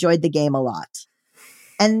and I've enjoyed the game a lot."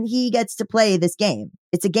 And he gets to play this game.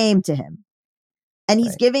 It's a game to him. And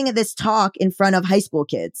he's giving this talk in front of high school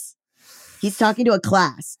kids. He's talking to a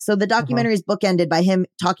class. So the documentary is bookended by him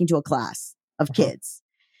talking to a class of kids.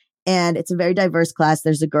 And it's a very diverse class.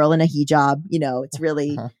 There's a girl in a hijab. You know, it's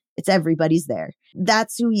really, it's everybody's there.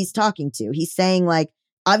 That's who he's talking to. He's saying like,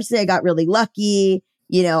 obviously I got really lucky.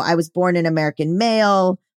 You know, I was born an American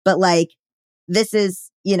male, but like, this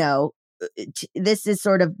is, you know, this has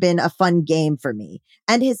sort of been a fun game for me.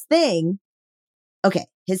 And his thing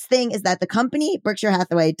is that the company, Berkshire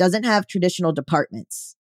Hathaway, doesn't have traditional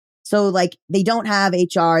departments. So like they don't have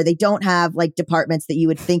HR. They don't have like departments that you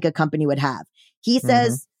would think a company would have. He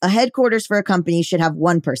says a headquarters for a company should have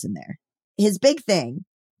 1 person there. His big thing,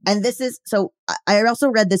 and this is, so I also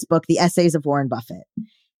read this book, The Essays of Warren Buffett,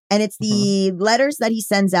 and it's the letters that he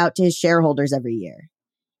sends out to his shareholders every year.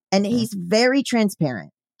 And he's very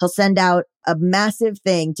transparent. He'll send out a massive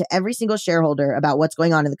thing to every single shareholder about what's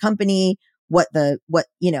going on in the company,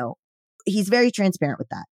 he's very transparent with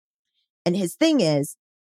that. And his thing is,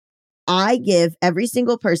 I give every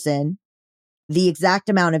single person the exact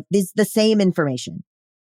amount of the same information.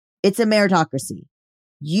 It's a meritocracy.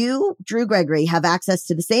 You, Drew Gregory, have access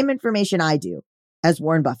to the same information I do as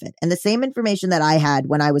Warren Buffett and the same information that I had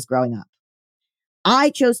when I was growing up. I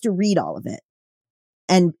chose to read all of it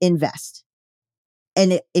and invest.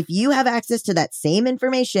 And if you have access to that same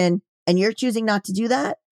information and you're choosing not to do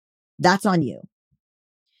that, that's on you.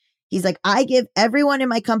 He's like, I give everyone in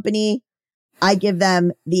my company, I give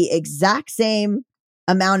them the exact same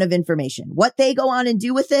amount of information. What they go on and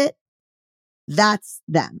do with it, that's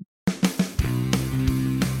them.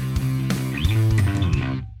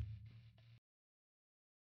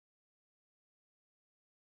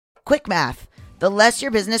 Quick math. The less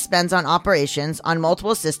your business spends on operations, on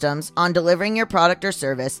multiple systems, on delivering your product or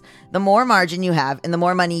service, the more margin you have and the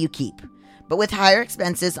more money you keep. But with higher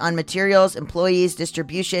expenses on materials, employees,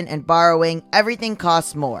 distribution, and borrowing, everything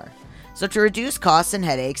costs more. So to reduce costs and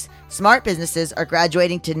headaches, smart businesses are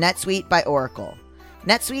graduating to NetSuite by Oracle.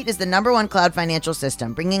 NetSuite is the #1 cloud financial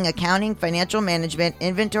system, bringing accounting, financial management,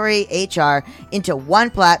 inventory, HR into one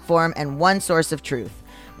platform and one source of truth.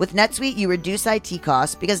 With NetSuite, you reduce IT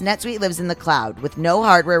costs because NetSuite lives in the cloud with no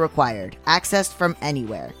hardware required, accessed from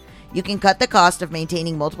anywhere. You can cut the cost of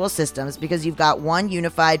maintaining multiple systems because you've got one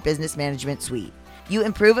unified business management suite. You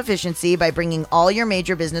improve efficiency by bringing all your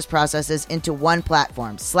major business processes into one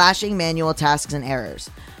platform, slashing manual tasks and errors.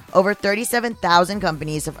 Over 37,000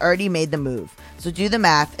 companies have already made the move, so do the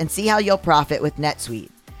math and see how you'll profit with NetSuite.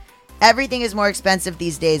 Everything is more expensive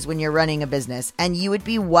these days when you're running a business, and you would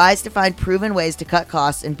be wise to find proven ways to cut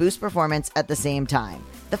costs and boost performance at the same time.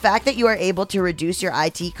 The fact that you are able to reduce your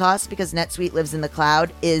IT costs because NetSuite lives in the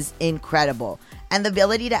cloud is incredible, and the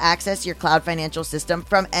ability to access your cloud financial system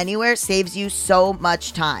from anywhere saves you so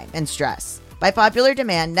much time and stress. By popular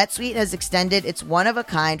demand, NetSuite has extended its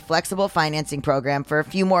one-of-a-kind flexible financing program for a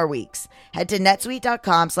few more weeks. Head to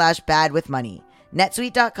netsuite.com/badwithmoney.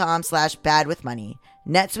 netsuite.com/badwithmoney.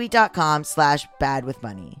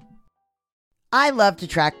 netsuite.com/badwithmoney. I love to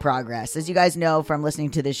track progress. As you guys know from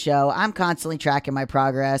listening to this show, I'm constantly tracking my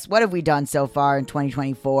progress. What have we done so far in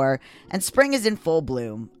 2024? And spring is in full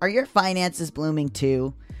bloom. Are your finances blooming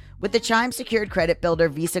too? With the Chime Secured Credit Builder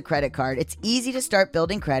Visa Credit Card, it's easy to start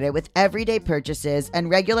building credit with everyday purchases and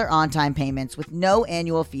regular on-time payments with no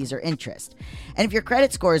annual fees or interest. And if your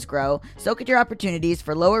credit scores grow, so could your opportunities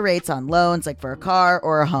for lower rates on loans like for a car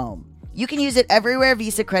or a home. You can use it everywhere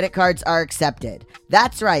Visa credit cards are accepted.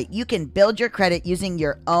 That's right, you can build your credit using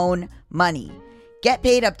your own money. Get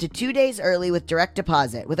paid up to 2 days early with direct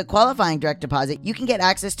deposit. With a qualifying direct deposit, you can get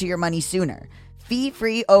access to your money sooner.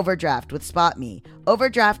 Fee-free overdraft with SpotMe.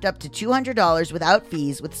 Overdraft up to $200 without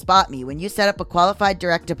fees with SpotMe when you set up a qualified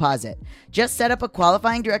direct deposit. Just set up a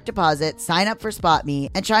qualifying direct deposit, sign up for SpotMe,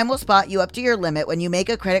 and Chime will spot you up to your limit when you make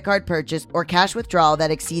a credit card purchase or cash withdrawal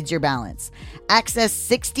that exceeds your balance. Access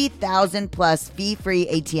 60,000 plus fee-free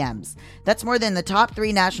ATMs. That's more than the top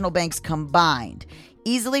 3 national banks combined.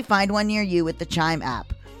 Easily find one near you with the Chime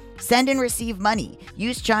app. Send and receive money.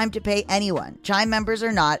 Use Chime to pay anyone, Chime members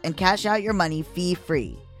or not, and cash out your money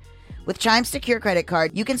fee-free. With Chime's secure credit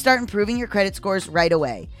card, you can start improving your credit scores right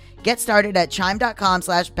away. Get started at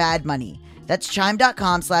chime.com/badmoney. That's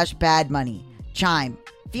chime.com/badmoney. Chime.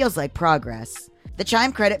 Feels like progress. The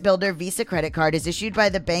Chime Credit Builder Visa Credit Card is issued by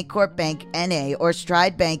the Bancorp Bank N.A. or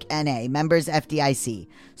Stride Bank N.A., members FDIC.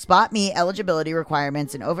 SpotMe eligibility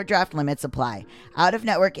requirements and overdraft limits apply.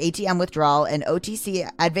 Out-of-network ATM withdrawal and OTC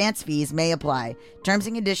advance fees may apply. Terms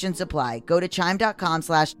and conditions apply. Go to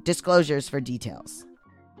chime.com/disclosures for details.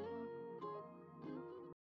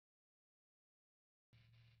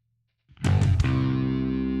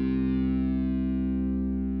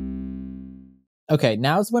 Okay,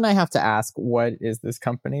 now's when I have to ask, what is this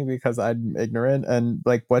company? Because I'm ignorant. And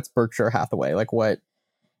like, what's Berkshire Hathaway? Like, what?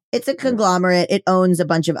 It's a conglomerate. It owns a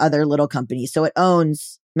bunch of other little companies. So it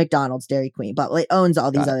owns McDonald's, Dairy Queen, but it owns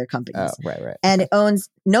all these other companies. Oh, right. And it owns,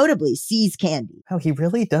 notably, See's Candy. Oh, he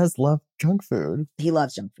really does love junk food. He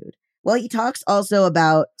loves junk food. Well, he talks also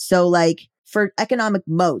about, for economic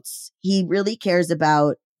moats, he really cares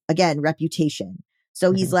about, again, reputation.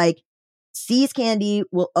 So he's like, See's Candy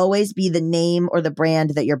will always be the name or the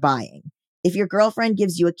brand that you're buying. If your girlfriend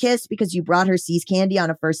gives you a kiss because you brought her See's Candy on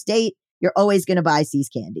a first date, you're always going to buy See's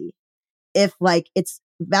Candy. If it's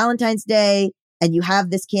Valentine's Day and you have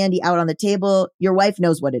this candy out on the table, your wife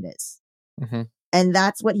knows what it is. Mm-hmm. And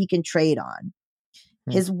that's what he can trade on.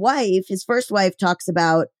 Mm-hmm. His first wife talks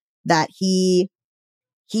about that he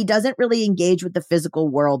doesn't really engage with the physical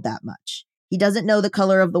world that much. He doesn't know the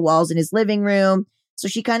color of the walls in his living room. So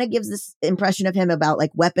she kind of gives this impression of him about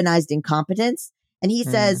weaponized incompetence. And he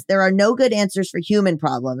says there are no good answers for human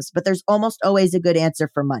problems, but there's almost always a good answer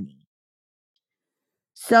for money.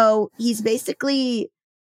 So he's basically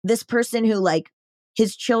this person who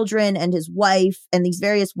his children and his wife and these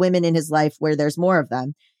various women in his life where there's more of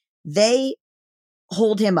them, they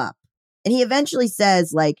hold him up. And he eventually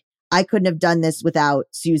says I couldn't have done this without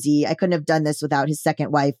Susie. I couldn't have done this without his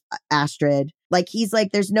second wife, Astrid. He's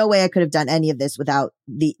there's no way I could have done any of this without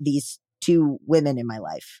these 2 women in my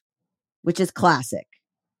life, which is classic.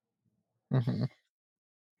 Mm-hmm.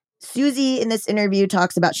 Susie in this interview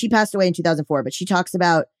talks about, she passed away in 2004, but she talks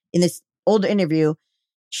about in this old interview,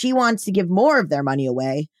 she wants to give more of their money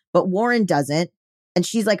away, but Warren doesn't. And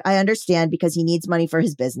she's like, I understand because he needs money for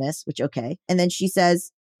his business, which okay. And then she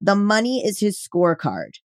says, the money is his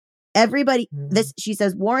scorecard. Everybody, she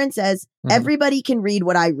says, Warren says, everybody can read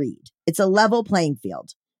what I read. It's a level playing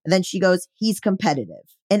field. And then she goes, he's competitive.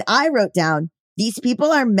 And I wrote down, these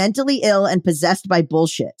people are mentally ill and possessed by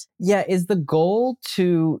bullshit. Yeah. Is the goal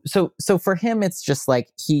to, so for him, it's just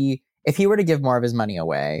if he were to give more of his money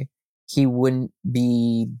away, he wouldn't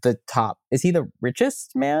be the top. Is he the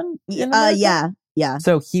richest man in America? Yeah.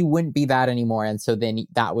 So he wouldn't be that anymore, and so then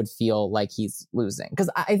that would feel like he's losing. Because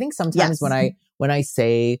I think sometimes Yes. when I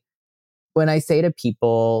say to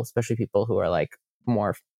people, especially people who are like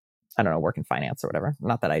more, I don't know, work in finance or whatever.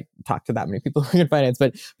 Not that I talk to that many people who work in finance,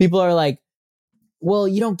 but people are like, well,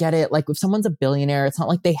 you don't get it. Like if someone's a billionaire, it's not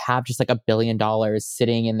like they have just like $1 billion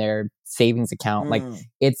sitting in their savings account. Like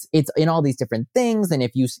it's in all these different things. And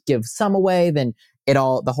if you give some away, then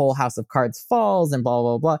the whole house of cards falls and blah,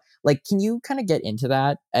 blah, blah. Like, can you kind of get into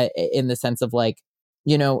that in the sense of like,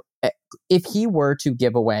 you know, if he were to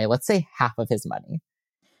give away, let's say half of his money.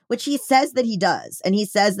 Which he says that he does. And he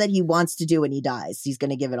says that he wants to do when he dies. He's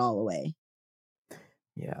going to give it all away.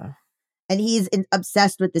 Yeah. And he's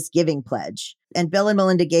obsessed with this giving pledge. And Bill and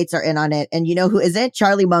Melinda Gates are in on it. And you know who isn't?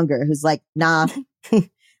 Charlie Munger, who's like, nah.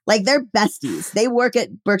 Like, they're besties. They work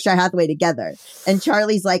at Berkshire Hathaway together. And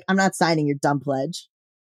Charlie's like, I'm not signing your dumb pledge.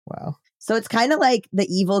 Wow. So it's kind of like the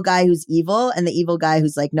evil guy who's evil and the evil guy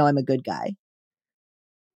who's like, no, I'm a good guy.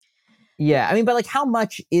 Yeah. I mean, but like, how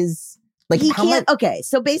much is... Like, he can't... Okay,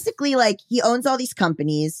 so basically, like, he owns all these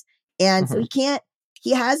companies. And so he can't...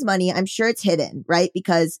 He has money. I'm sure it's hidden, right?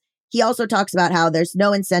 Because... He also talks about how there's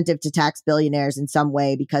no incentive to tax billionaires in some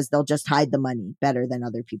way because they'll just hide the money better than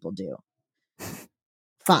other people do.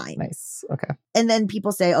 Fine. Nice. Okay. And then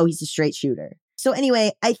people say, oh, he's a straight shooter. So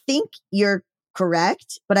anyway, I think you're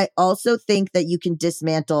correct, but I also think that you can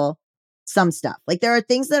dismantle some stuff. Like there are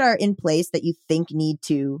things that are in place that you think need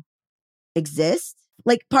to exist.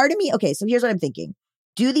 Like part of me, okay, so here's what I'm thinking.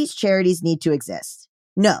 Do these charities need to exist?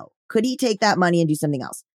 No. Could he take that money and do something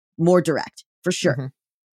else? More direct, for sure. Mm-hmm.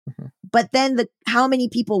 Mm-hmm. But then how many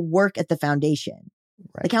people work at the foundation?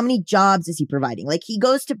 Right. Like how many jobs is he providing? Like he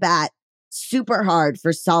goes to bat super hard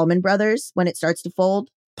for Salomon Brothers when it starts to fold.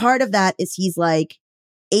 Part of that is he's like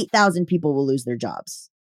 8,000 people will lose their jobs.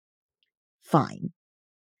 Fine.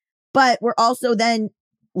 But we're also then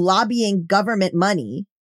lobbying government money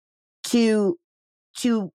to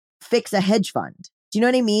fix a hedge fund. Do you know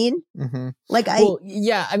what I mean? Mm-hmm. Like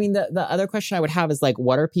yeah. I mean, the other question I would have is like,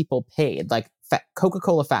 what are people paid? Like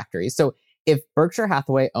Coca-Cola factories. So if Berkshire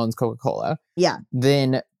Hathaway owns Coca-Cola, yeah,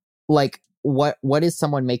 then like what is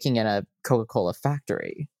someone making in a Coca-Cola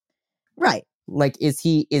factory? Right. Like, is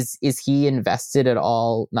he invested at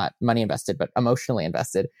all? Not money invested, but emotionally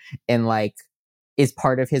invested in like, is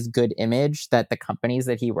part of his good image that the companies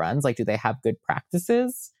that he runs, like, do they have good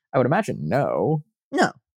practices? I would imagine no.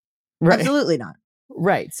 No, right. Absolutely not.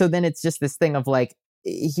 Right. So then it's just this thing of like,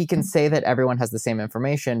 he can say that everyone has the same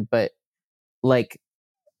information, but like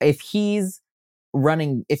if he's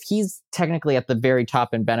technically at the very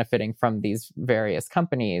top and benefiting from these various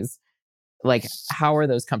companies, like how are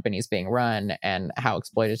those companies being run and how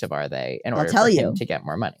exploitative are they in order for him to get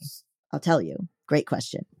more money? I'll tell you. Great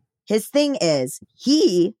question. His thing is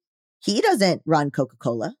he doesn't run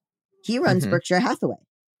Coca-Cola. He runs Berkshire Hathaway.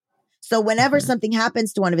 So whenever something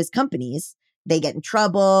happens to one of his companies, they get in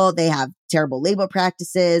trouble, they have terrible labor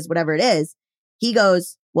practices, whatever it is, he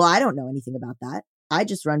goes, well, I don't know anything about that. I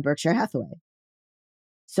just run Berkshire Hathaway.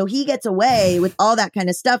 So he gets away with all that kind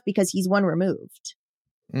of stuff because he's one removed.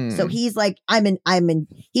 So he's like,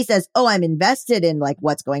 he says, oh, I'm invested in like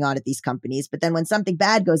what's going on at these companies. But then when something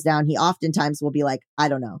bad goes down, he oftentimes will be like, I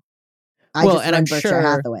don't know. I just run Berkshire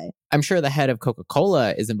Hathaway. I'm sure the head of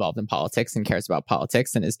Coca-Cola is involved in politics and cares about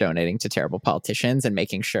politics and is donating to terrible politicians and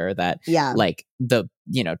making sure that like the,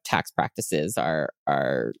 tax practices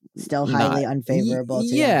are still highly unfavorable to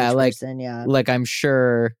the average person. Yeah. Like I'm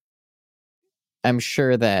sure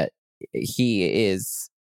that he is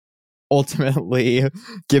ultimately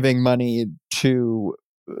giving money to,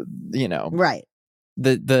 right.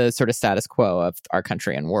 the sort of status quo of our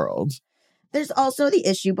country and world. There's also the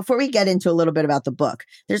issue, before we get into a little bit about the book,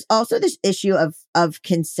 there's also this issue of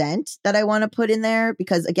consent that I want to put in there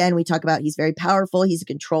because, again, we talk about he's very powerful. He's a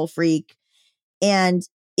control freak. And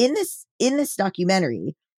in this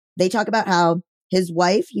documentary, they talk about how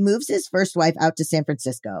he moves his first wife out to San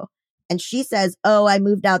Francisco. And she says, oh, I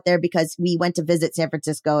moved out there because we went to visit San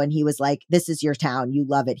Francisco. And he was like, this is your town. You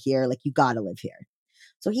love it here. Like, you got to live here.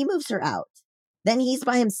 So he moves her out. Then he's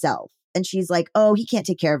by himself. And she's like, oh, he can't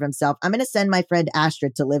take care of himself. I'm going to send my friend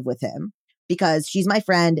Astrid to live with him because she's my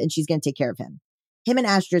friend and she's going to take care of him. Him and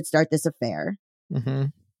Astrid start this affair. Mm-hmm.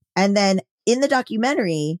 And then in the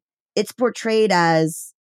documentary, it's portrayed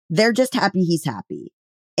as they're just happy he's happy.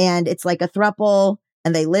 And it's like a throuple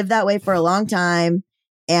and they live that way for a long time.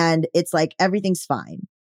 And it's like everything's fine.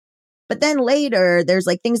 But then later, there's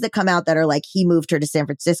like things that come out that are like he moved her to San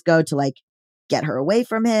Francisco to like get her away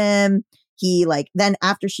from him. he like, then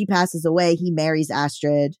after she passes away, he marries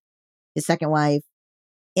Astrid, his second wife.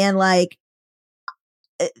 And like,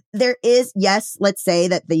 there is, yes, let's say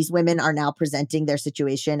that these women are now presenting their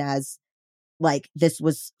situation as like, this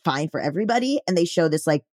was fine for everybody. And they show this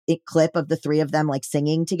like clip of the three of them like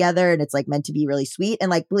singing together. And it's like meant to be really sweet. And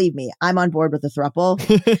like, believe me, I'm on board with the throuple.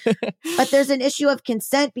 But there's an issue of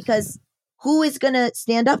consent because who is going to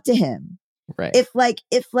stand up to him? Right. If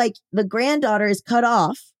the granddaughter is cut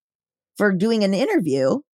off for doing an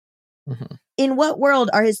interview, in what world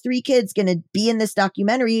are his three kids going to be in this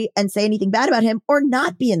documentary and say anything bad about him or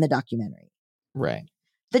not be in the documentary? Right.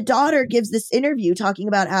 The daughter gives this interview talking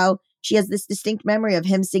about how she has this distinct memory of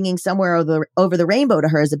him singing Somewhere Over the Rainbow to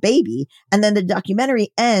her as a baby. And then the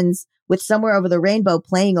documentary ends with Somewhere Over the Rainbow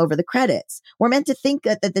playing over the credits. We're meant to think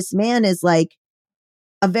that this man is like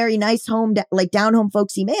a very nice home, like down home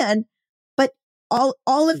folksy man. But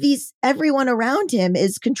all of these, everyone around him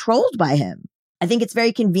is controlled by him. I think it's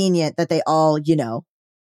very convenient that they all,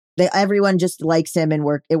 everyone just likes him and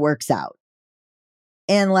it works out.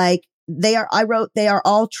 And like they are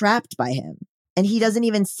all trapped by him and he doesn't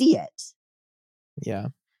even see it. Yeah.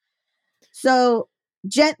 So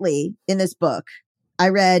gently in this book, I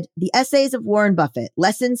read The Essays of Warren Buffett,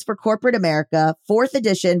 Lessons for Corporate America, 4th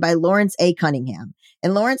edition by Lawrence A. Cunningham.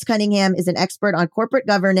 And Lawrence Cunningham is an expert on corporate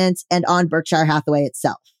governance and on Berkshire Hathaway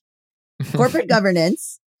itself. Corporate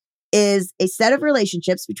governance is a set of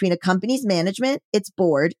relationships between a company's management, its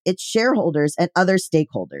board, its shareholders, and other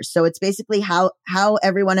stakeholders. So it's basically how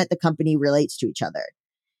everyone at the company relates to each other.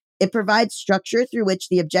 It provides structure through which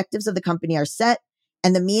the objectives of the company are set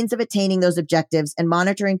and the means of attaining those objectives and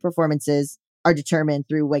monitoring performances are determined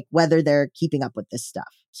through like whether they're keeping up with this stuff.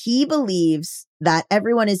 He believes that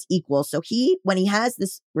everyone is equal. So when he has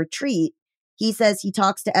this retreat, he says he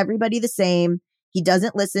talks to everybody the same. He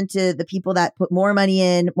doesn't listen to the people that put more money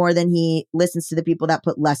in more than he listens to the people that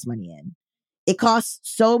put less money in. It costs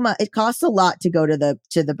so much. It costs a lot to go to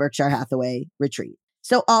the Berkshire Hathaway retreat.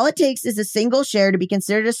 So all it takes is a single share to be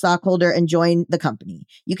considered a stockholder and join the company.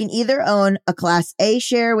 You can either own a Class A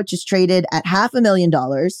share, which is traded at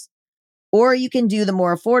 $500,000, or you can do the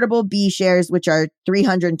more affordable B shares, which are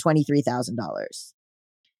 $323,000.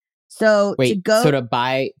 So to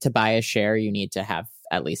buy a share, you need to have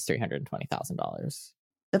at least $320,000.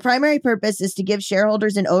 The primary purpose is to give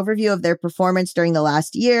shareholders an overview of their performance during the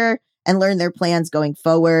last year and learn their plans going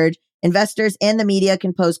forward. Investors and the media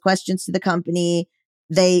can pose questions to the company.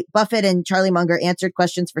 Buffett and Charlie Munger answered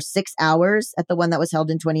questions for 6 hours at the one that was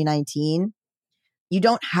held in 2019. You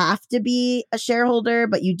don't have to be a shareholder,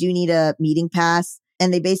 but you do need a meeting pass.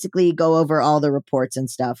 And they basically go over all the reports and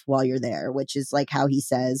stuff while you're there, which is like how he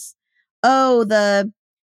says, everyone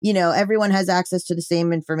has access to the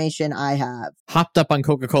same information I have. Hopped up on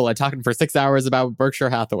Coca-Cola talking for 6 hours about Berkshire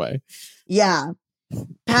Hathaway. Yeah.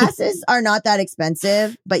 Passes are not that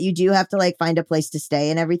expensive, but you do have to like find a place to stay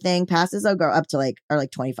and everything. Passes will go up to are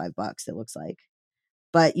like $25, it looks like.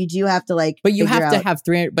 But you do have to But you have to have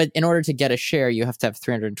 300. But in order to get a share, you have to have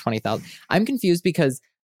 320,000. I'm confused because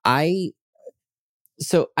I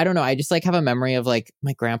don't know. I just have a memory of my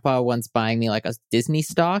grandpa once buying me a Disney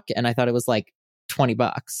stock, and I thought it was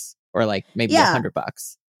 $20 or maybe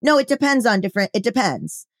 $100. No, it depends on It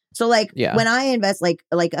depends. So when I invest,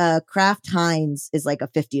 Kraft Heinz is a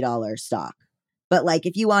 $50 stock, but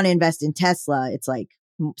if you want to invest in Tesla, it's $700,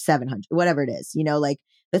 whatever it is. The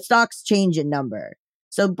stocks change in number.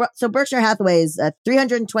 So Berkshire Hathaway is a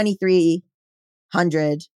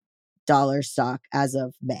 $323,000 stock as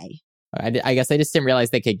of May. I guess I just didn't realize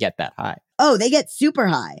they could get that high. Oh, they get super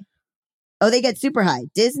high.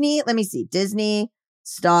 Disney, let me see. Disney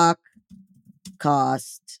stock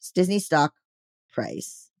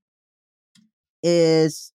price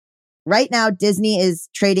is right now, Disney is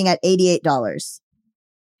trading at $88.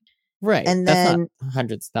 Right. And that's then not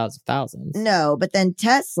hundreds, thousands. No, but then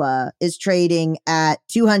Tesla is trading at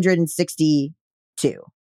 $262.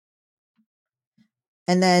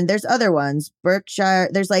 And then there's other ones. Berkshire,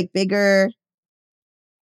 there's bigger.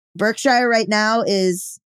 Berkshire right now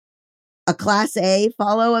is a Class A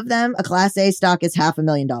follow of them. A Class A stock is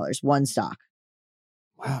 $500,000, one stock.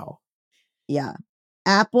 Wow. Yeah.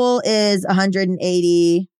 Apple is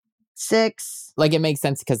 186. It makes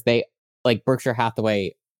sense because they Berkshire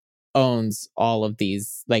Hathaway owns all of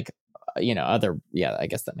these other. Yeah, I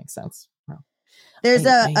guess that makes sense. Wow. There's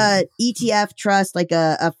a ETF trust,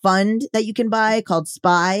 a fund that you can buy called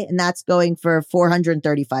SPY, and that's going for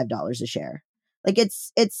 $435 a share.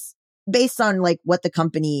 It's based on what the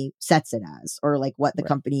company sets it as, or what the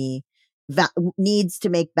company needs to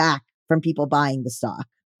make back from people buying the stock.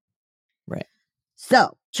 Right.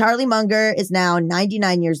 So Charlie Munger is now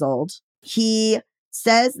 99 years old. He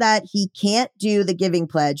says that he can't do the giving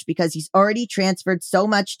pledge because he's already transferred so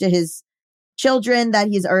much to his children that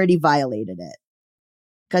he's already violated it.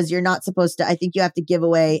 Because you're not supposed to, I think you have to give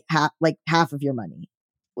away half of your money,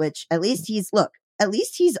 which at least he's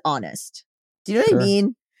honest. Do you know what I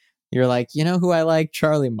mean? You're like, you know who I like?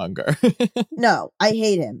 Charlie Munger. No, I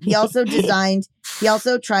hate him. He also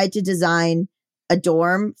tried to design a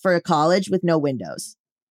dorm for a college with no windows.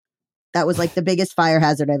 That was like the biggest fire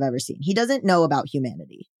hazard I've ever seen. He doesn't know about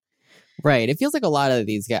humanity. Right. It feels like a lot of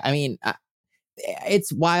these guys. I mean,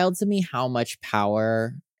 it's wild to me how much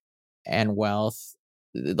power and wealth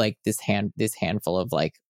like this handful of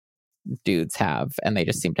like dudes have, and they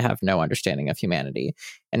just seem to have no understanding of humanity.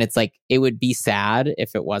 And it's like, it would be sad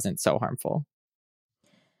if it wasn't so harmful.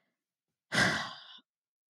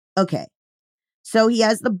 Okay. So he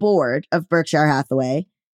has the board of Berkshire Hathaway,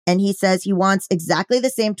 and he says he wants exactly the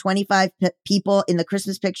same 25 people in the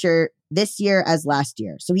Christmas picture this year as last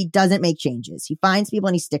year. So he doesn't make changes. He finds people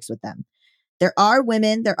and he sticks with them. There are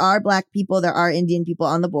women, there are Black people, there are Indian people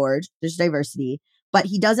on the board. There's diversity, but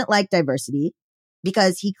he doesn't like diversity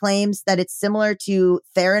because he claims that it's similar to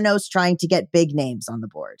Theranos trying to get big names on the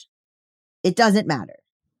board. It doesn't matter.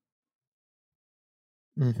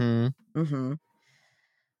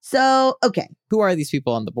 So, okay. Who are these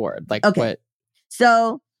people on the board? Like, okay. What?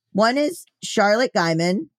 So one is Charlotte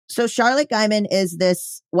Guyman. So Charlotte Guyman is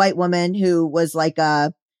this white woman who was like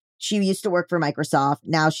she used to work for Microsoft.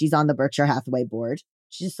 Now she's on the Berkshire Hathaway board.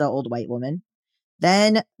 She's just an old white woman.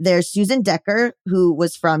 Then there's Susan Decker, who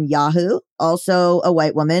was from Yahoo, also a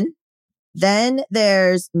white woman. Then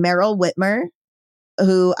there's Meryl Whitmer,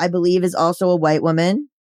 who I believe is also a white woman.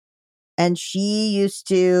 And she used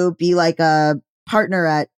to be like a partner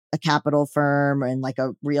at a capital firm and like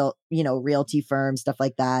a realty firm, stuff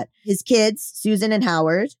like that. His kids, Susan and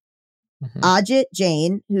Howard. Ajit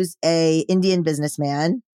Jain, who's a Indian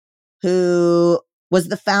businessman who was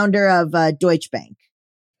the founder of Deutsche Bank.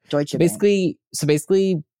 So basically,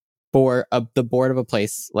 the board of a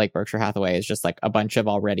place like Berkshire Hathaway is just like a bunch of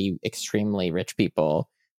already extremely rich people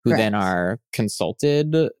who Correct. Then are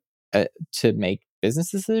consulted to make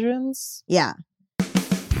business decisions. Yeah.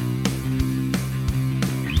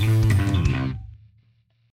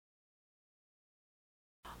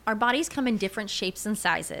 Our bodies come in different shapes and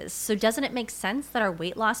sizes, so doesn't it make sense that our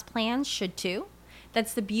weight loss plans should too?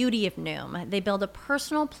 That's the beauty of Noom. They build a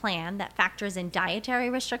personal plan that factors in dietary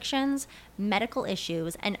restrictions, medical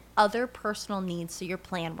issues, and other personal needs so your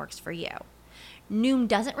plan works for you. Noom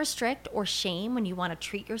doesn't restrict or shame when you want to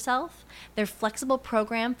treat yourself. Their flexible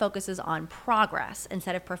program focuses on progress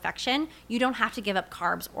instead of perfection. You don't have to give up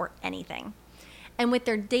carbs or anything. And with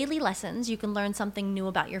their daily lessons, you can learn something new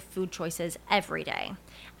about your food choices every day.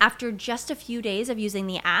 After just a few days of using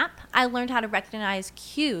the app, I learned how to recognize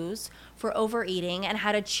cues for overeating and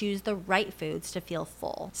how to choose the right foods to feel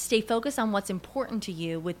full. Stay focused on what's important to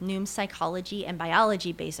you with Noom's psychology and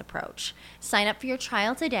biology-based approach. Sign up for your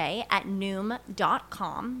trial today at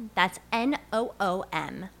Noom.com. That's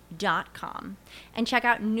Noom.com. And check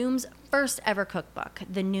out Noom's first ever cookbook,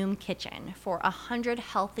 The Noom Kitchen, for 100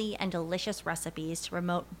 healthy and delicious recipes to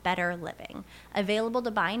promote better living. Available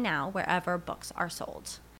to buy now wherever books are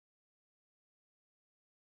sold.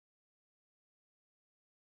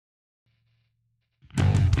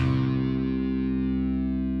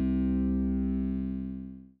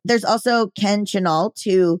 There's also Ken Chenault,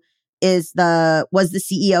 who was the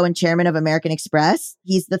CEO and chairman of American Express.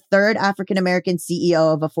 He's the third African-American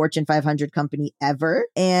CEO of a Fortune 500 company ever.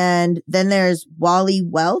 And then there's Wally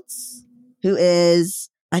Welts, who is,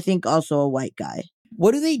 I think, also a white guy.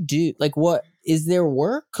 What do they do? Like, what is their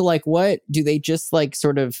work? Like, what do they just like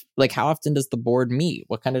sort of like, how often does the board meet?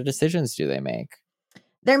 What kind of decisions do they make?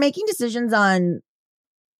 They're making decisions on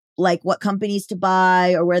like what companies to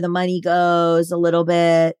buy or where the money goes a little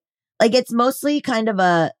bit. Like, it's mostly kind of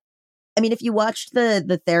if you watched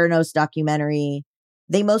the Theranos documentary,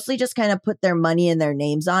 they mostly just kind of put their money and their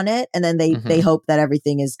names on it. And then they hope that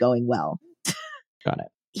everything is going well. Got it.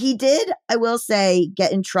 He did, I will say,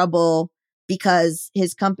 get in trouble because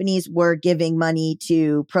his companies were giving money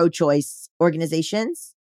to pro-choice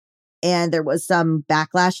organizations. And there was some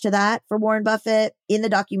backlash to that for Warren Buffett. In the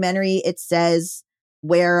documentary, it says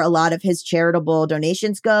where a lot of his charitable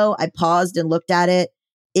donations go. I paused and looked at it.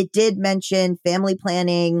 It did mention family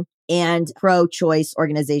planning and pro-choice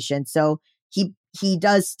organizations. So he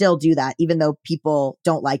does still do that, even though people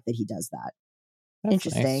don't like that he does that. That's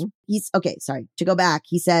interesting. Nice. To go back,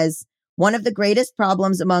 he says, one of the greatest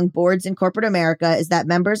problems among boards in corporate America is that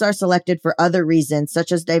members are selected for other reasons,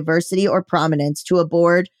 such as diversity or prominence to a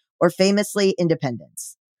board or famously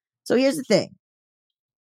independence. So here's the thing.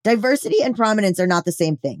 Diversity and prominence are not the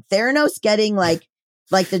same thing. Theranos getting like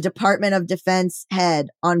the Department of Defense head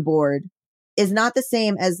on board is not the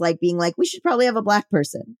same as like being like, we should probably have a black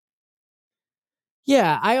person.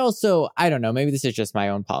 Yeah, I don't know, maybe this is just my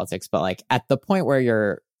own politics, but like at the point where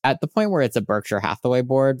it's a Berkshire Hathaway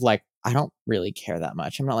board, like I don't really care that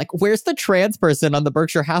much. I'm not like, where's the trans person on the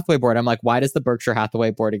Berkshire Hathaway board? I'm like, why does the Berkshire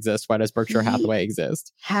Hathaway board exist? Why does Berkshire Hathaway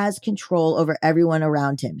exist? Has control over everyone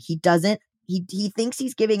around him. He thinks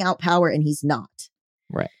he's giving out power and he's not.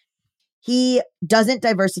 Right. He doesn't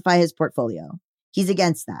diversify his portfolio. He's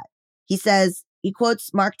against that. He says, he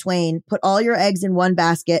quotes Mark Twain, put all your eggs in one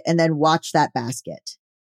basket and then watch that basket.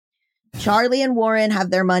 Charlie and Warren have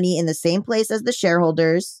their money in the same place as the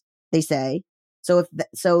shareholders, they say, so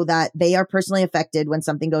that they are personally affected when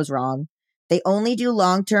something goes wrong. They only do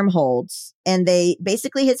long-term holds. And they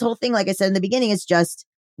basically, his whole thing, like I said in the beginning, is just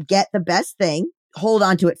get the best thing, hold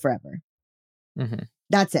on to it forever. Mm-hmm.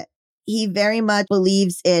 That's it. He very much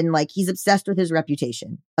believes in, like, he's obsessed with his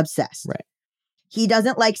reputation. Obsessed. Right. He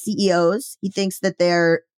doesn't like CEOs. He thinks that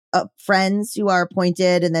they're friends who are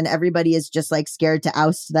appointed and then everybody is just like scared to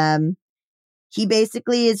oust them. He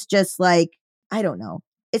basically is just like, I don't know.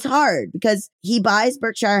 It's hard because he buys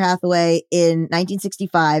Berkshire Hathaway in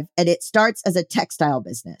 1965 and it starts as a textile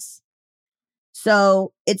business.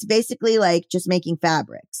 So it's basically like just making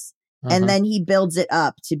fabrics. And then he builds it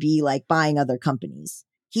up to be like buying other companies.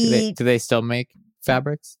 Do they still make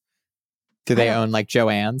fabrics? Do they own like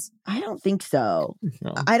Joann's? I don't think so.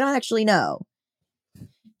 No. I don't actually know.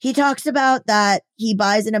 He talks about that he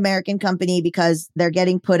buys an American company because they're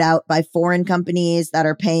getting put out by foreign companies that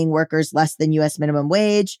are paying workers less than U.S. minimum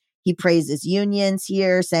wage. He praises unions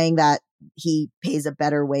here, saying that he pays a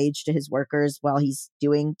better wage to his workers while he's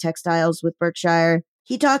doing textiles with Berkshire.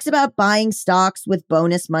 He talks about buying stocks with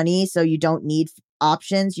bonus money, so you don't need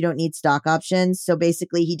options. You don't need stock options. So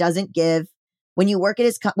basically, he doesn't give. When you work at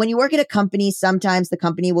a company, sometimes the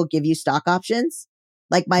company will give you stock options.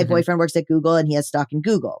 Like my boyfriend works at Google and he has stock in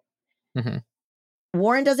Google. Mm-hmm.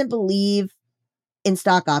 Warren doesn't believe in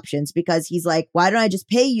stock options because he's like, why don't I just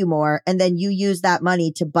pay you more and then you use that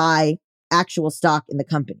money to buy actual stock in the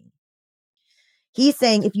company? He's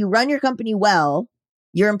saying if you run your company well,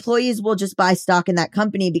 your employees will just buy stock in that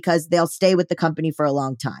company because they'll stay with the company for a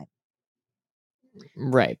long time.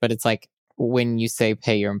 Right. But it's like, when you say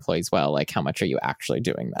pay your employees well, like how much are you actually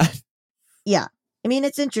doing that? Yeah. I mean,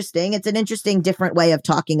 it's interesting. It's an interesting, different way of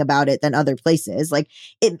talking about it than other places. Like,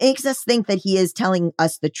 it makes us think that he is telling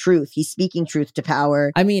us the truth. He's speaking truth to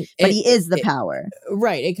power. I mean, but he is the power.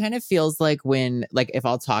 Right. It kind of feels like when, like, if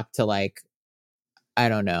I'll talk to, like, I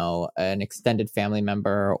don't know, an extended family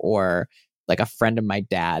member or like a friend of my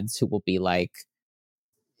dad's who will be like,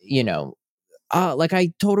 you know, like,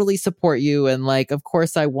 I totally support you. And like, of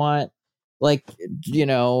course I want, like, you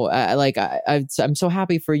know, I'm so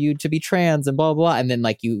happy for you to be trans and blah, blah, blah. And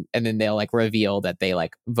then they'll like reveal that they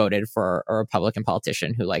like voted for a Republican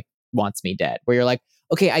politician who like wants me dead, where you're like,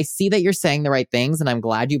 okay, I see that you're saying the right things and I'm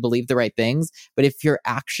glad you believe the right things. But if your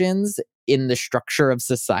actions in the structure of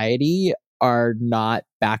society are not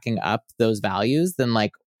backing up those values, then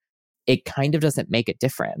like it kind of doesn't make a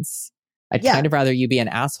difference. I'd kind of rather you be an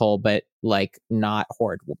asshole, but like not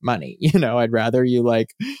hoard money. You know, I'd rather you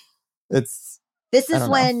like... This is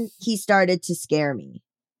when he started to scare me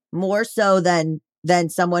more so than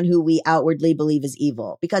someone who we outwardly believe is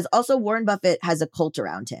evil, because also Warren Buffett has a cult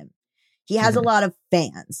around him. He has a lot of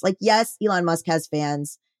fans. Like, yes, Elon Musk has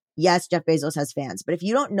fans. Yes, Jeff Bezos has fans. But if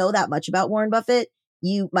you don't know that much about Warren Buffett,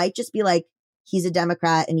 you might just be like, he's a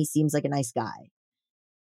Democrat and he seems like a nice guy.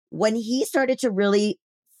 When he started to really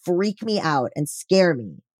freak me out and scare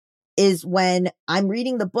me is when I'm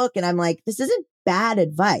reading the book and I'm like, this isn't bad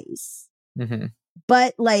advice. Mm-hmm.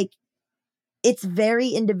 But like, it's very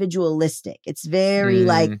individualistic. It's very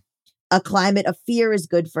like a climate of fear is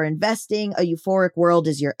good for investing. A euphoric world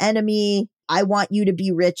is your enemy. I want you to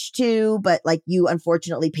be rich too, but like you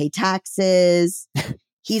unfortunately pay taxes.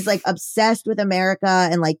 He's like obsessed with America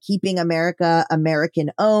and like keeping America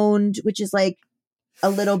American owned, which is like a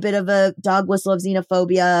little bit of a dog whistle of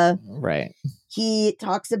xenophobia. Right. He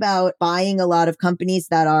talks about buying a lot of companies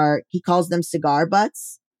that are, he calls them cigar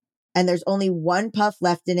butts. And there's only one puff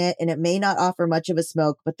left in it, and it may not offer much of a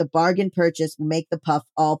smoke, but the bargain purchase will make the puff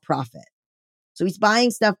all profit. So he's buying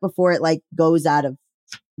stuff before it like goes out of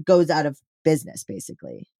business,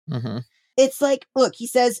 basically. Mm-hmm. It's like, look, he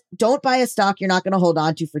says, don't buy a stock you're not going to hold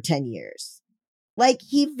on to for 10 years. Like,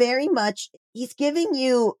 he very much, he's giving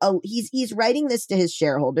you, he's writing this to his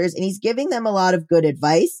shareholders, and he's giving them a lot of good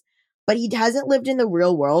advice, but he hasn't lived in the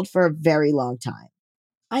real world for a very long time.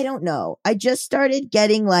 I don't know. I just started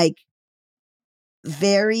getting like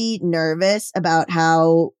very nervous about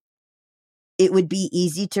how it would be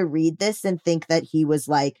easy to read this and think that he was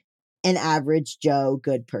like an average Joe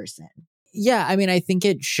good person. Yeah, I mean, I think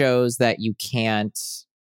it shows that you can't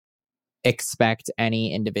expect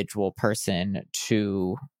any individual person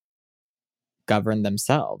to govern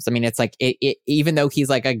themselves. I mean, it's like, even though he's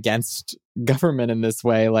like against government in this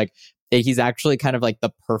way, like he's actually kind of like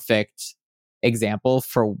the perfect example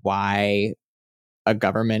for why a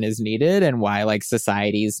government is needed and why like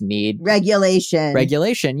societies need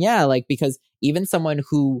regulation. Yeah, like because even someone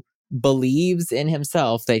who believes in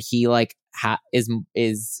himself that he like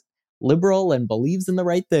is liberal and believes in the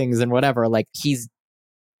right things and whatever, like he's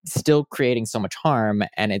still creating so much harm,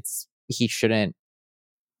 and he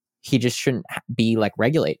just shouldn't be like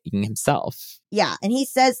regulating himself. Yeah, and he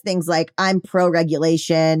says things like, I'm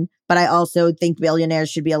pro-regulation, but I also think billionaires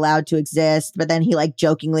should be allowed to exist. But then he like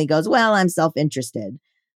jokingly goes, well, I'm self-interested.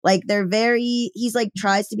 Like he's like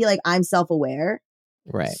tries to be like, I'm self-aware.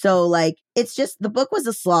 Right. So like, it's just, the book was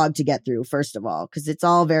a slog to get through, first of all, because it's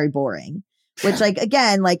all very boring. Which like,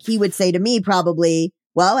 again, like he would say to me probably,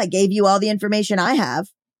 well, I gave you all the information I have.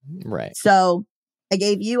 Right. So I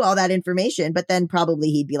gave you all that information, but then probably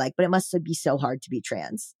he'd be like, but it must be so hard to be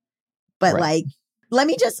trans. But like, let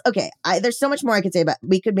me just, okay, there's so much more I could say, but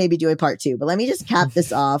we could maybe do a part 2, but let me just cap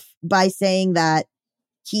this off by saying that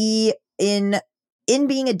he, in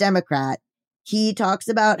being a Democrat, he talks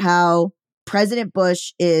about how President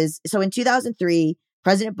Bush so in 2003,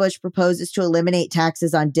 President Bush proposes to eliminate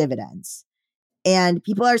taxes on dividends. And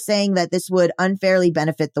people are saying that this would unfairly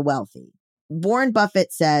benefit the wealthy. Warren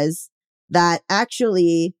Buffett says that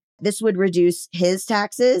actually this would reduce his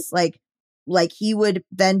taxes. Like he would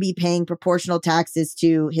then be paying proportional taxes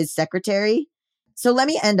to his secretary. So let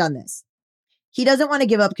me end on this. He doesn't want to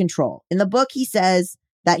give up control. In the book, he says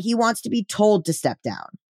that he wants to be told to step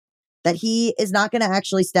down, that he is not going to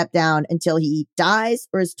actually step down until he dies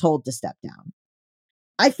or is told to step down.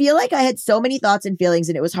 I feel like I had so many thoughts and feelings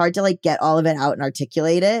and it was hard to like get all of it out and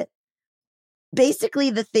articulate it.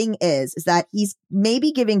 Basically, the thing is that he's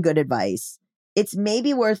maybe giving good advice. It's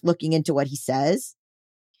maybe worth looking into what he says,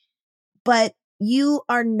 but you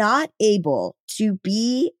are not able to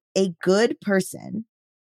be a good person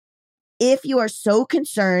if you are so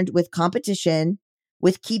concerned with competition,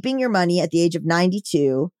 with keeping your money at the age of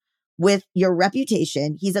 92, with your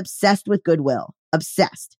reputation. He's obsessed with goodwill,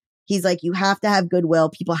 obsessed. He's like, you have to have goodwill.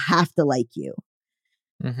 People have to like you.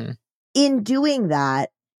 Mm-hmm. In doing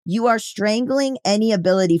that, you are strangling any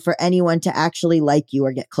ability for anyone to actually like you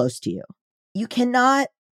or get close to you. You cannot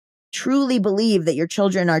truly believe that your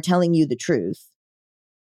children are telling you the truth.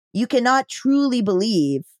 You cannot truly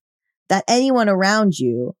believe that anyone around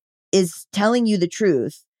you is telling you the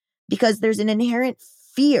truth because there's an inherent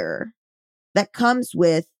fear that comes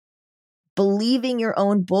with believing your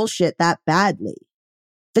own bullshit that badly.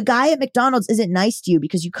 The guy at McDonald's isn't nice to you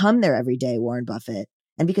because you come there every day, Warren Buffett,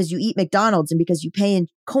 and because you eat McDonald's and because you pay in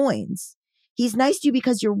coins. He's nice to you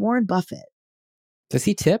because you're Warren Buffett. Does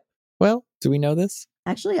he tip? Well, do we know this?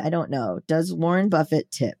 Actually, I don't know. Does Warren Buffett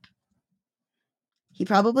tip? He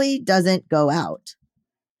probably doesn't go out.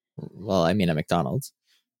 Well, I mean, at McDonald's.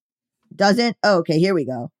 Doesn't? Oh, okay, here we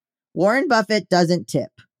go. Warren Buffett doesn't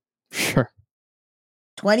tip. Sure.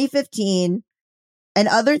 2015, and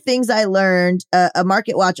other things I learned, a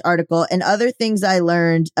Market Watch article, and other things I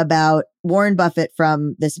learned about Warren Buffett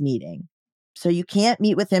from this meeting. So you can't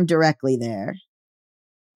meet with him directly there.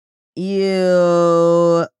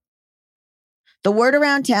 The word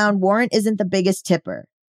around town, Warren isn't the biggest tipper.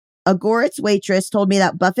 A Goritz waitress told me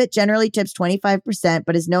that Buffett generally tips 25%,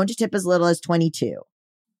 but is known to tip as little as 22%.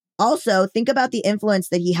 Also, think about the influence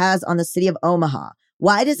that he has on the city of Omaha.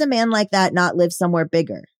 Why does a man like that not live somewhere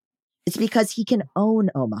bigger? It's because he can own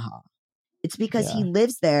Omaha. It's because he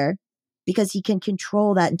lives there, because he can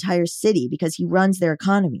control that entire city, because he runs their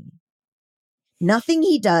economy. Nothing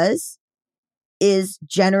he does is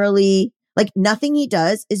genuinely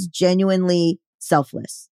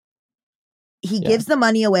selfless. He gives the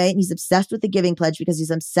money away and he's obsessed with the giving pledge because he's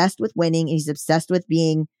obsessed with winning and he's obsessed with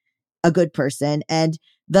being a good person. And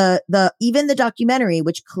even the documentary,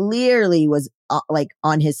 which clearly was like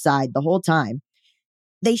on his side the whole time,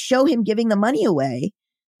 they show him giving the money away.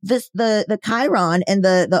 The chyron and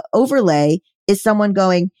the overlay is someone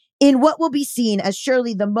going, in what will be seen as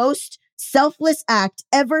surely the most selfless act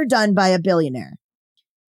ever done by a billionaire.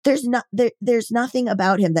 There's nothing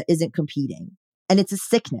about him that isn't competing, and it's a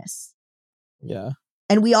sickness. Yeah.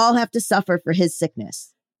 And we all have to suffer for his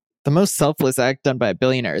sickness. The most selfless act done by a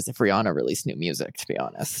billionaire is if Rihanna released new music, to be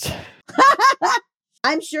honest.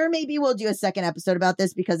 I'm sure maybe we'll do a second episode about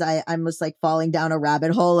this because I'm just like falling down a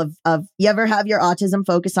rabbit hole of you ever have your autism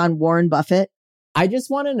focus on Warren Buffett? I just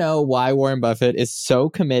want to know why Warren Buffett is so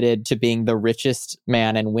committed to being the richest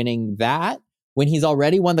man and winning that when he's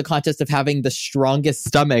already won the contest of having the strongest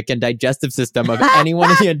stomach and digestive system of anyone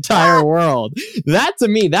in the entire world. That, to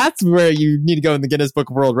me, that's where you need to go in the Guinness Book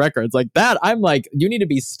of World Records. Like that, I'm like, you need to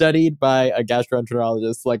be studied by a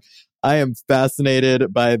gastroenterologist. Like, I am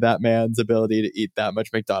fascinated by that man's ability to eat that much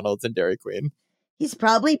McDonald's and Dairy Queen. He's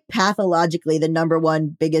probably pathologically the number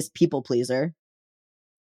one biggest people pleaser.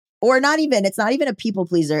 Or it's not even a people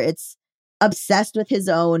pleaser. It's obsessed with his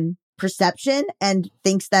own perception and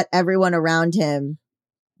thinks that everyone around him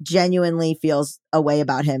genuinely feels a way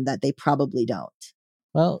about him that they probably don't.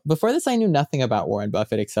 Well, before this, I knew nothing about Warren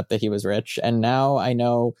Buffett except that he was rich. And now I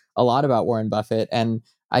know a lot about Warren Buffett. And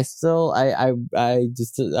I still, I'm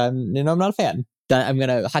not a fan. I'm going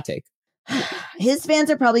to hot take. His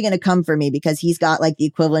fans are probably going to come for me because he's got like the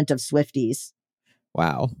equivalent of Swifties.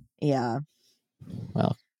 Wow. Yeah.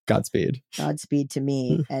 Well, Godspeed. Godspeed to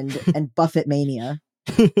me and Buffett mania.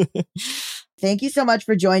 Thank you so much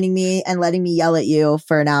for joining me and letting me yell at you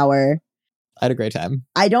for an hour. I had a great time.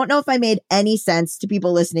 I don't know if I made any sense to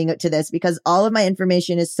people listening to this because all of my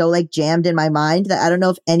information is so like jammed in my mind that I don't know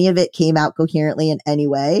if any of it came out coherently in any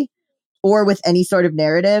way or with any sort of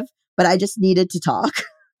narrative, but I just needed to talk.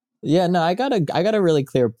 Yeah, no, I got a really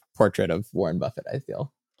clear portrait of Warren Buffett, I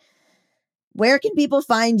feel. Where can people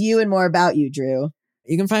find you and more about you, Drew?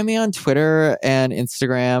 You can find me on Twitter and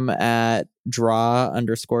Instagram at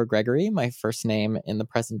draw_Gregory, my first name in the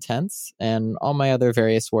present tense, and all my other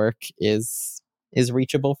various work is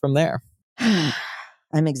reachable from there.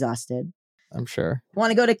 I'm exhausted. I'm sure. Want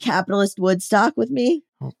to go to capitalist Woodstock with me?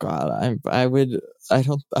 Oh God, I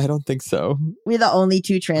don't think so. We're the only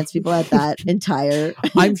two trans people at that entire.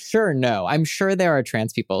 I'm sure there are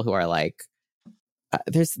trans people who are like,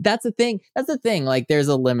 that's the thing. Like there's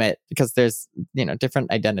a limit because there's,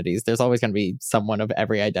 different identities. There's always going to be someone of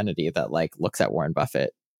every identity that like looks at Warren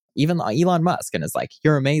Buffett, even Elon Musk, and is like,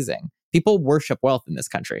 you're amazing. People worship wealth in this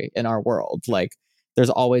country, in our world. Like there's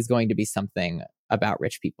always going to be something about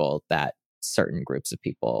rich people that certain groups of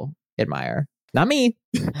people admire. Not me.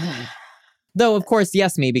 Though, of course,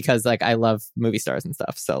 yes, me, because like I love movie stars and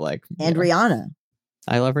stuff. So like, and Rihanna.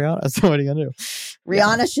 I love Rihanna. So what are you going to do?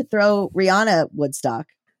 Rihanna should throw Rihanna Woodstock,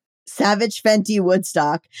 Savage Fenty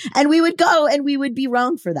Woodstock, and we would go and we would be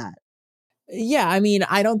wrong for that. Yeah, I mean,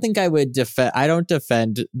 I don't think I would I don't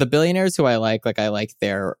defend the billionaires who I like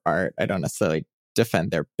their art. I don't necessarily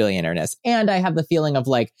defend their billionaireness. And I have the feeling of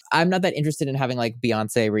like, I'm not that interested in having like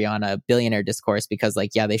Beyonce, Rihanna billionaire discourse because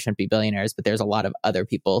like, yeah, they shouldn't be billionaires, but there's a lot of other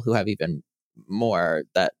people who have even more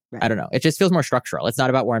that, right. I don't know. It just feels more structural. It's not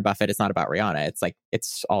about Warren Buffett. It's not about Rihanna. It's like,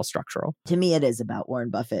 it's all structural. To me, it is about Warren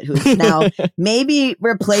Buffett, who's now maybe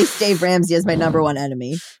replaced Dave Ramsey as my number one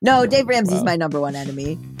enemy. No, Dave Ramsey's my number one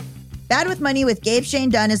enemy. Bad with Money with Gabe Shane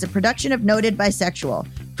Dunn is a production of Noted Bisexual.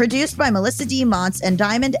 Produced by Melissa D. Montz and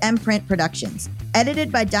Diamond M Print Productions.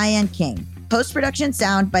 Edited by Diane King. Post-production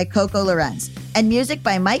sound by Coco Lorenz. And music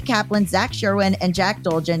by Mike Kaplan, Zach Sherwin, and Jack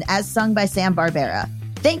Dolgen, as sung by Sam Barbera.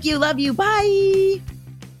 Thank you, love you, bye!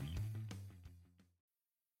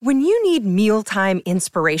 When you need mealtime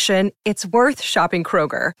inspiration, it's worth shopping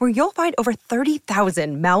Kroger, where you'll find over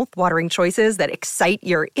 30,000 mouth-watering choices that excite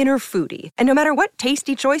your inner foodie. And no matter what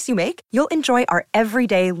tasty choice you make, you'll enjoy our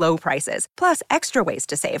everyday low prices, plus extra ways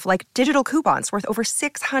to save, like digital coupons worth over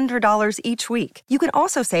 $600 each week. You can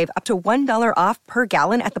also save up to $1 off per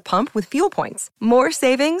gallon at the pump with fuel points. More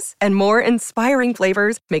savings and more inspiring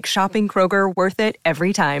flavors make shopping Kroger worth it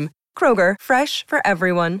every time. Kroger, fresh for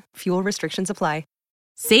everyone. Fuel restrictions apply.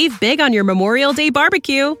 Save big on your Memorial Day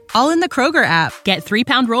barbecue, all in the Kroger app. Get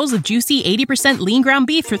 3-pound rolls of juicy 80% lean ground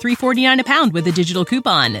beef for $3.49 a pound with a digital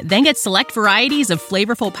coupon. Then get select varieties of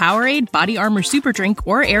flavorful Powerade, Body Armor Super Drink,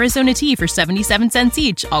 or Arizona tea for 77 cents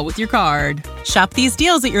each, all with your card. Shop these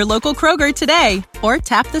deals at your local Kroger today, or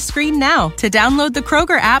tap the screen now to download the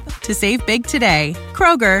Kroger app to save big today.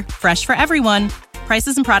 Kroger, fresh for everyone.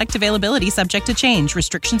 Prices and product availability subject to change.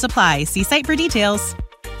 Restrictions apply. See site for details.